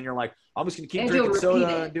 right? Because then you're like, I'm just going to keep drinking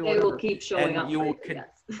soda and do whatever. It will keep showing up.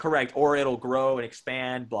 Correct. Or it'll grow and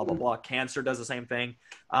expand, blah, blah, blah. Cancer does the same thing.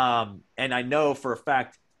 And I know for a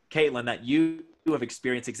fact, Caitlin, that you have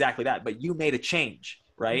experienced exactly that, but you made a change,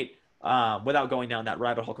 right? Without going down that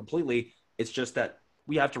rabbit hole completely. It's just that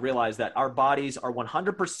we have to realize that our bodies are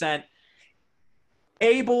 100%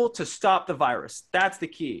 able to stop the virus. That's the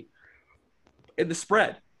key in the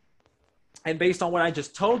spread. And based on what I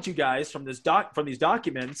just told you guys from these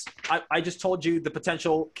documents, I just told you the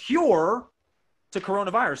potential cure to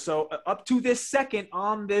coronavirus. So up to this second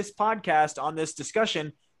on this podcast, on this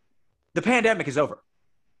discussion, the pandemic is over.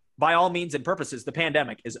 By all means and purposes, the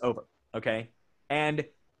pandemic is over, okay? And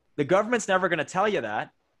the government's never going to tell you that,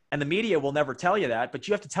 and the media will never tell you that, but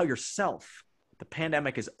you have to tell yourself the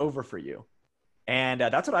pandemic is over for you. And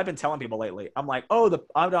that's what I've been telling people lately. I'm like,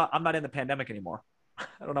 I'm not in the pandemic anymore.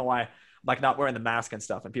 I don't know why. I'm like not wearing the mask and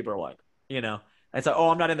stuff. And people are like, it's like,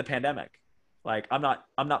 I'm not in the pandemic. Like I'm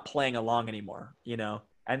not playing along anymore,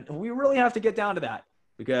 and we really have to get down to that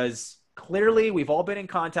because clearly we've all been in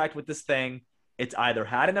contact with this thing. It's either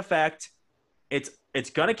had an effect. It's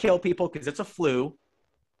going to kill people because it's a flu.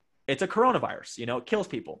 It's a coronavirus, it kills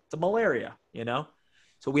people. It's a malaria,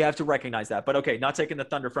 So we have to recognize that. But okay, not taking the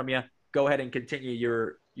thunder from you. Go ahead and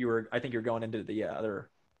continue. I think you're going into the other.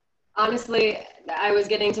 Honestly, I was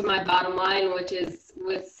getting to my bottom line, which is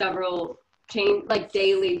with several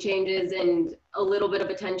daily changes and a little bit of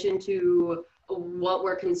attention to what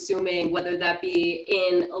we're consuming, whether that be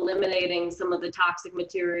in eliminating some of the toxic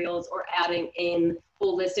materials or adding in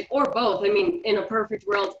holistic or both. I mean, in a perfect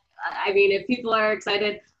world, I mean, if people are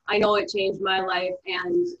excited, I know it changed my life,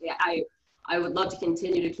 and I would love to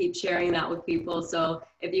continue to keep sharing that with people. So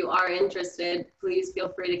if you are interested, please feel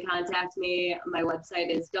free to contact me. My website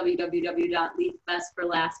is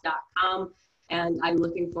www.leafbestforlast.com, and I'm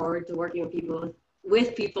looking forward to working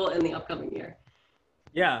with people in the upcoming year.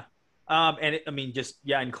 Yeah.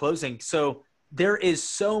 In closing, so there is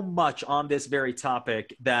so much on this very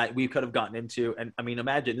topic that we could have gotten into. And I mean,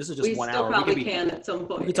 imagine this is just 1 hour. We probably can at some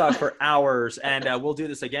point. We could talk for hours, and we'll do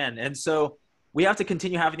this again. And so we have to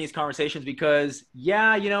continue having these conversations because,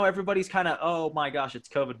 yeah, you know, everybody's kind of, oh my gosh, it's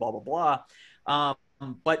COVID, blah, blah, blah.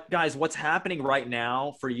 But guys, what's happening right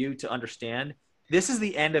now for you to understand, this is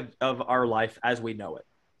the end of our life as we know it.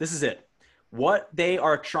 This is it. What they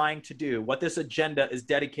are trying to do, what this agenda is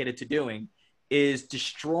dedicated to doing, is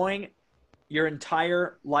destroying your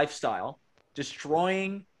entire lifestyle,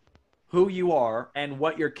 destroying who you are and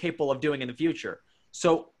what you're capable of doing in the future.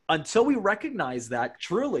 So until we recognize that,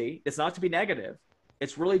 truly, it's not to be negative,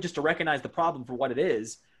 it's really just to recognize the problem for what it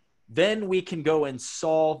is, then we can go and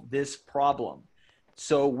solve this problem.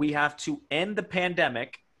 So we have to end the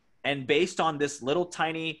pandemic, and based on this little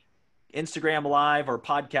tiny Instagram live or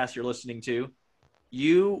podcast you're listening to,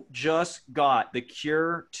 you just got the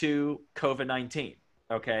cure to COVID-19.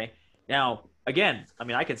 Okay. Now, again, I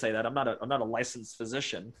mean, I can say that I'm not a licensed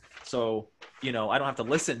physician, so, you know, I don't have to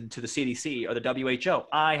listen to the CDC or the WHO.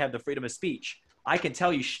 I have the freedom of speech. I can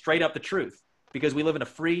tell you straight up the truth because we live in a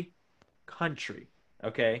free country.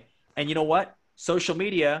 Okay. And you know what? Social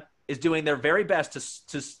media is doing their very best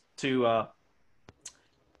to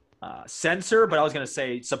censor, but I was going to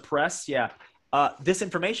say suppress. Yeah. This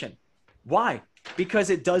information. Why? Because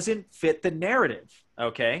it doesn't fit the narrative.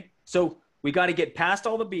 Okay. So we got to get past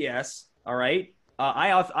all the BS. All right. I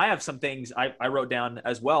have some things I wrote down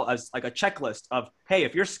as well as like a checklist of, hey,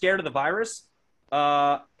 if you're scared of the virus,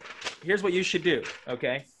 here's what you should do.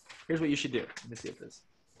 Okay. Here's what you should do. Let me see if this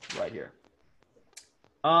is right here.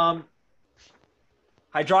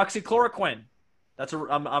 Hydroxychloroquine.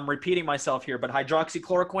 I'm repeating myself here, but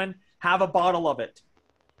hydroxychloroquine, have a bottle of it.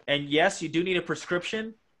 And yes, you do need a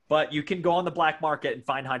prescription, but you can go on the black market and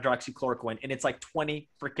find hydroxychloroquine, and it's like 20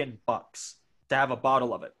 freaking bucks to have a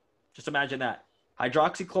bottle of it. Just imagine that.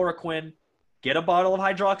 Hydroxychloroquine, get a bottle of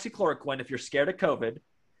hydroxychloroquine if you're scared of COVID.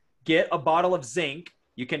 Get a bottle of zinc.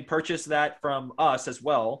 You can purchase that from us as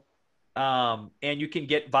well. And you can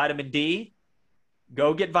get vitamin D.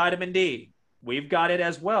 Go get vitamin D. We've got it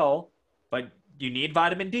as well, but you need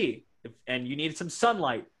vitamin D and you need some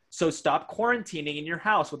sunlight. So stop quarantining in your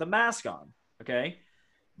house with a mask on, okay?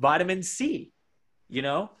 Vitamin C, you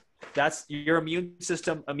know, that's your immune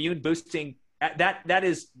system, immune boosting. That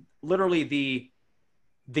is literally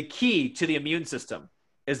the key to the immune system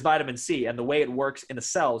is vitamin C and the way it works in the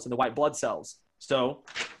cells, in the white blood cells. So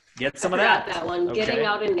get some of that. That one, okay. Getting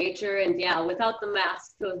out in nature and without the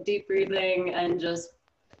mask, so deep breathing and just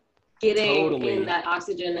getting in that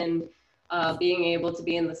oxygen and being able to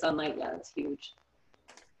be in the sunlight. Yeah, that's huge.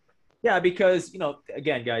 Yeah, because, you know,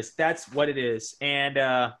 again, guys, that's what it is.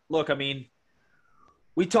 And look, I mean,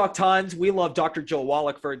 we talk tons. We love Dr. Joel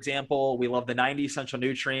Wallach, for example. We love the 90 essential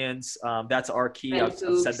nutrients. That's our key. I've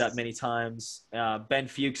said that many times. Ben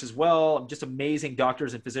Fuchs as well. Just amazing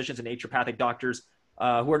doctors and physicians and naturopathic doctors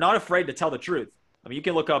who are not afraid to tell the truth. I mean, you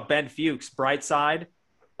can look up Ben Fuchs, Brightside.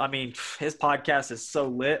 I mean, his podcast is so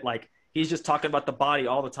lit. Like, he's just talking about the body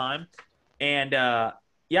all the time. And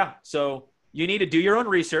yeah, so you need to do your own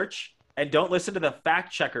research and don't listen to the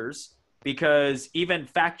fact checkers, because even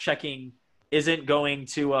fact checking isn't going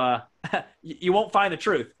to, you won't find the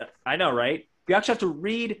truth. I know, right? You actually have to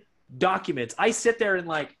read documents. I sit there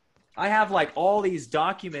and I have all these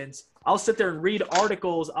documents. I'll sit there and read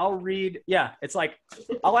articles. It's like,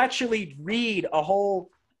 I'll actually read a whole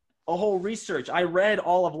research. I read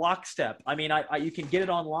all of Lockstep. I mean, you can get it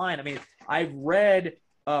online. I mean, I've read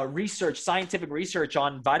scientific research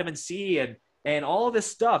on vitamin C and all of this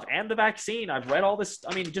stuff and the vaccine. I've read all this.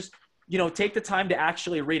 I mean, just, you know, take the time to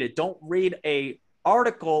actually read it. Don't read a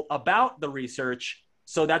article about the research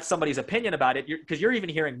so that's somebody's opinion about it, because you're even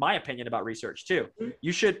hearing my opinion about research too.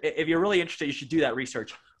 You should, if you're really interested, you should do that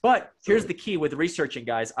research. But here's the key with researching,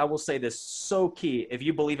 guys. I will say this, so key. If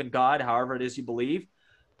you believe in God, however it is you believe,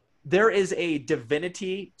 there is a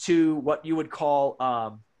divinity to what you would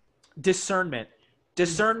call discernment.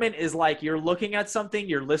 Discernment is like you're looking at something,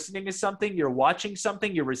 you're listening to something, you're watching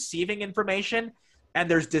something, you're receiving information,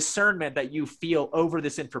 and there's discernment that you feel over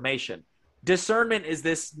this information. Discernment is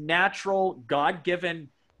this natural, God-given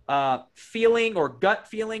feeling or gut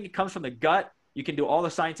feeling. It comes from the gut. You can do all the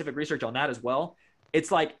scientific research on that as well. It's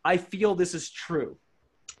like, I feel this is true.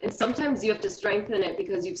 And sometimes you have to strengthen it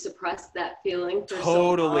because you've suppressed that feeling for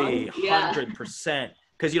totally, so long. 100%.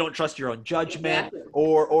 Because you don't trust your own judgment,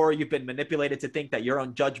 or you've been manipulated to think that your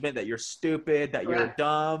own judgment, that you're stupid, that you're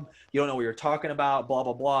dumb, you don't know what you're talking about, blah,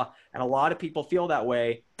 blah, blah. And a lot of people feel that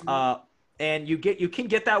way. And you can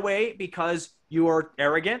get that way because you are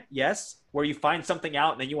arrogant, yes, where you find something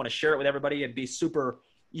out and then you want to share it with everybody and be super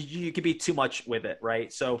you could be too much with it,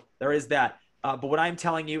 right? So there is that. But what I'm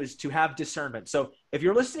telling you is to have discernment. So if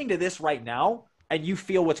you're listening to this right now and you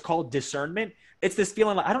feel what's called discernment, it's this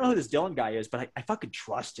feeling like, I don't know who this Dylan guy is, but I fucking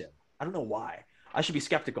trust him. I don't know why. I should be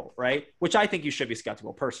skeptical, right? Which I think you should be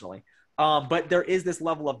skeptical personally. But there is this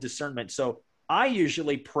level of discernment. So I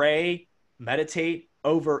usually pray, meditate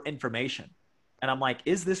over information. And I'm like,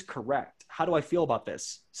 is this correct? How do I feel about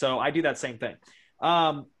this? So I do that same thing.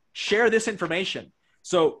 Share this information.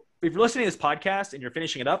 So if you're listening to this podcast and you're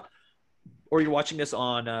finishing it up, or you're watching this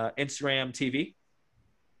on Instagram TV,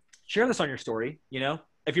 share this on your story. You know,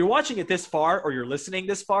 if you're watching it this far or you're listening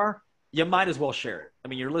this far, you might as well share it. I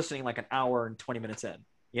mean, you're listening like an hour and 20 minutes in,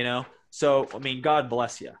 you know? So, I mean, God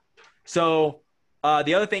bless you. So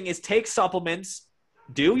the other thing is take supplements,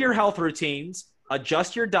 do your health routines,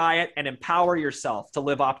 adjust your diet, and empower yourself to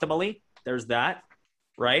live optimally. There's that,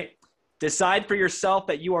 right? Decide for yourself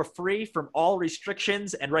that you are free from all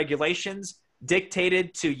restrictions and regulations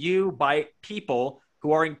dictated to you by people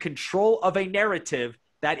who are in control of a narrative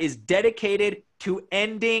that is dedicated to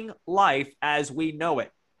ending life as we know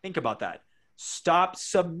it. Think about that. Stop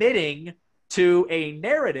submitting to a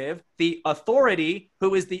narrative, the authority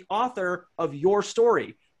who is the author of your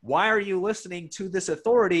story. Why are you listening to this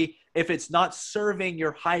authority if it's not serving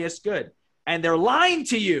your highest good? And they're lying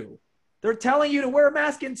to you. They're telling you to wear a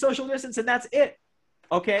mask and social distance, and that's it.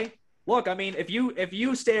 Okay? Look, I mean, if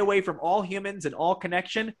you stay away from all humans and all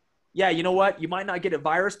connection, yeah, you know what? You might not get a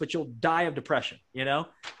virus, but you'll die of depression, you know?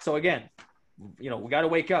 So again, you know, we got to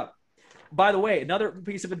wake up. By the way, another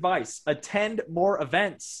piece of advice, attend more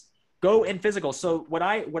events. Go in physical. So what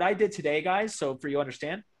I did today, guys, so for you to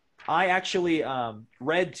understand, I actually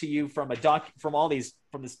read to you from this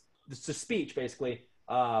speech basically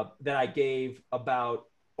that I gave about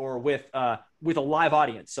or with a live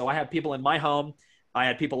audience. So I had people in my home, I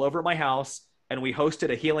had people over at my house, and we hosted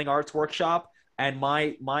a healing arts workshop. And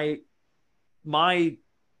my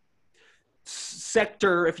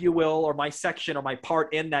sector, if you will, or my section or my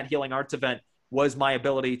part in that healing arts event was my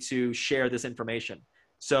ability to share this information.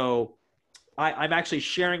 So I'm actually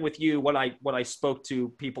sharing with you what I spoke to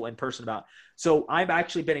people in person about. So I've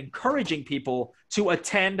actually been encouraging people to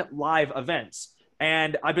attend live events.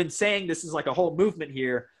 And I've been saying this is like a whole movement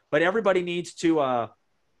here, but everybody needs to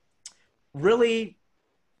really,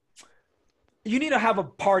 you need to have a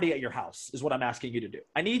party at your house is what I'm asking you to do.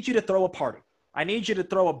 I need you to throw a party. I need you to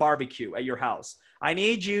throw a barbecue at your house. I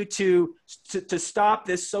need you to stop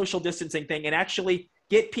this social distancing thing and actually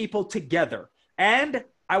get people together. And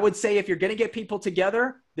I would say if you're going to get people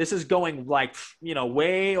together, this is going like, you know,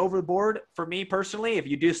 way overboard for me personally. If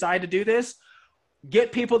you decide to do this,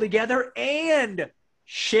 get people together and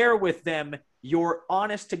share with them your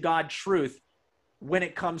honest to God truth when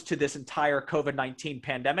it comes to this entire COVID-19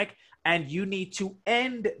 pandemic. And you need to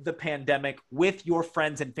end the pandemic with your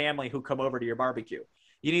friends and family who come over to your barbecue.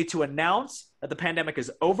 You need to announce that the pandemic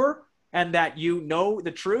is over and that you know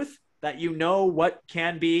the truth, that you know what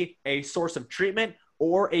can be a source of treatment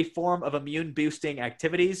or a form of immune boosting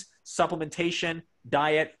activities, supplementation,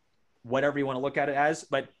 diet, whatever you want to look at it as.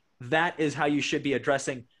 But that is how you should be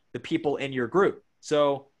addressing the people in your group.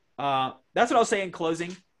 So that's what I'll say in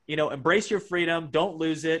closing. You know, embrace your freedom. Don't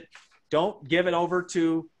lose it. Don't give it over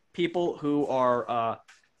to people who are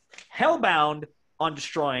hellbound on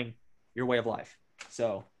destroying your way of life.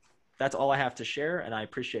 So that's all I have to share, and I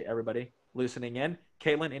appreciate everybody listening in.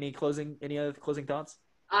 Caitlin, any other closing thoughts?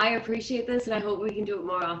 I appreciate this, and I hope we can do it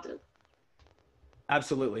more often.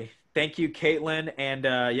 Absolutely. Thank you, Caitlin. And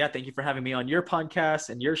thank you for having me on your podcast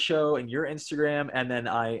and your show and your Instagram. And then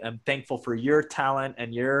I am thankful for your talent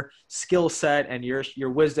and your skill set and your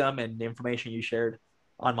wisdom and the information you shared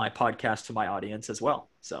on my podcast to my audience as well.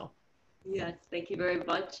 So yes, thank you very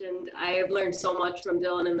much. And I have learned so much from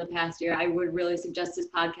Dylan in the past year. I would really suggest this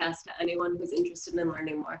podcast to anyone who's interested in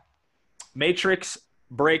learning more. Matrix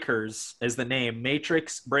Breakers is the name.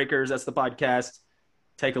 Matrix Breakers, that's the podcast.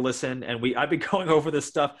 Take a listen. And I've been going over this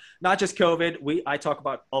stuff, not just COVID. I talk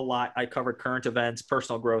about a lot. I cover current events,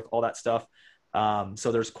 personal growth, all that stuff.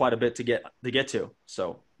 So there's quite a bit to get to.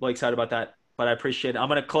 So really excited about that, but I appreciate it. I'm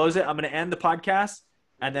going to close it. I'm going to end the podcast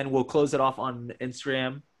and then we'll close it off on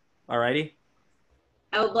Instagram. All righty.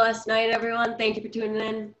 Have a blessed night, everyone. Thank you for tuning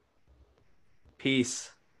in.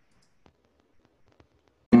 Peace.